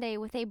next Monday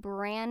with a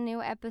brand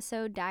new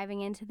episode diving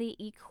into the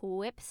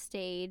equip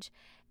stage,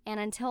 and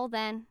until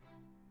then,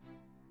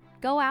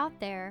 go out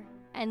there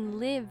and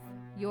live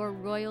your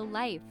royal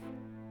life.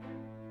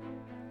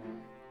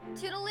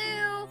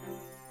 Toodaloo!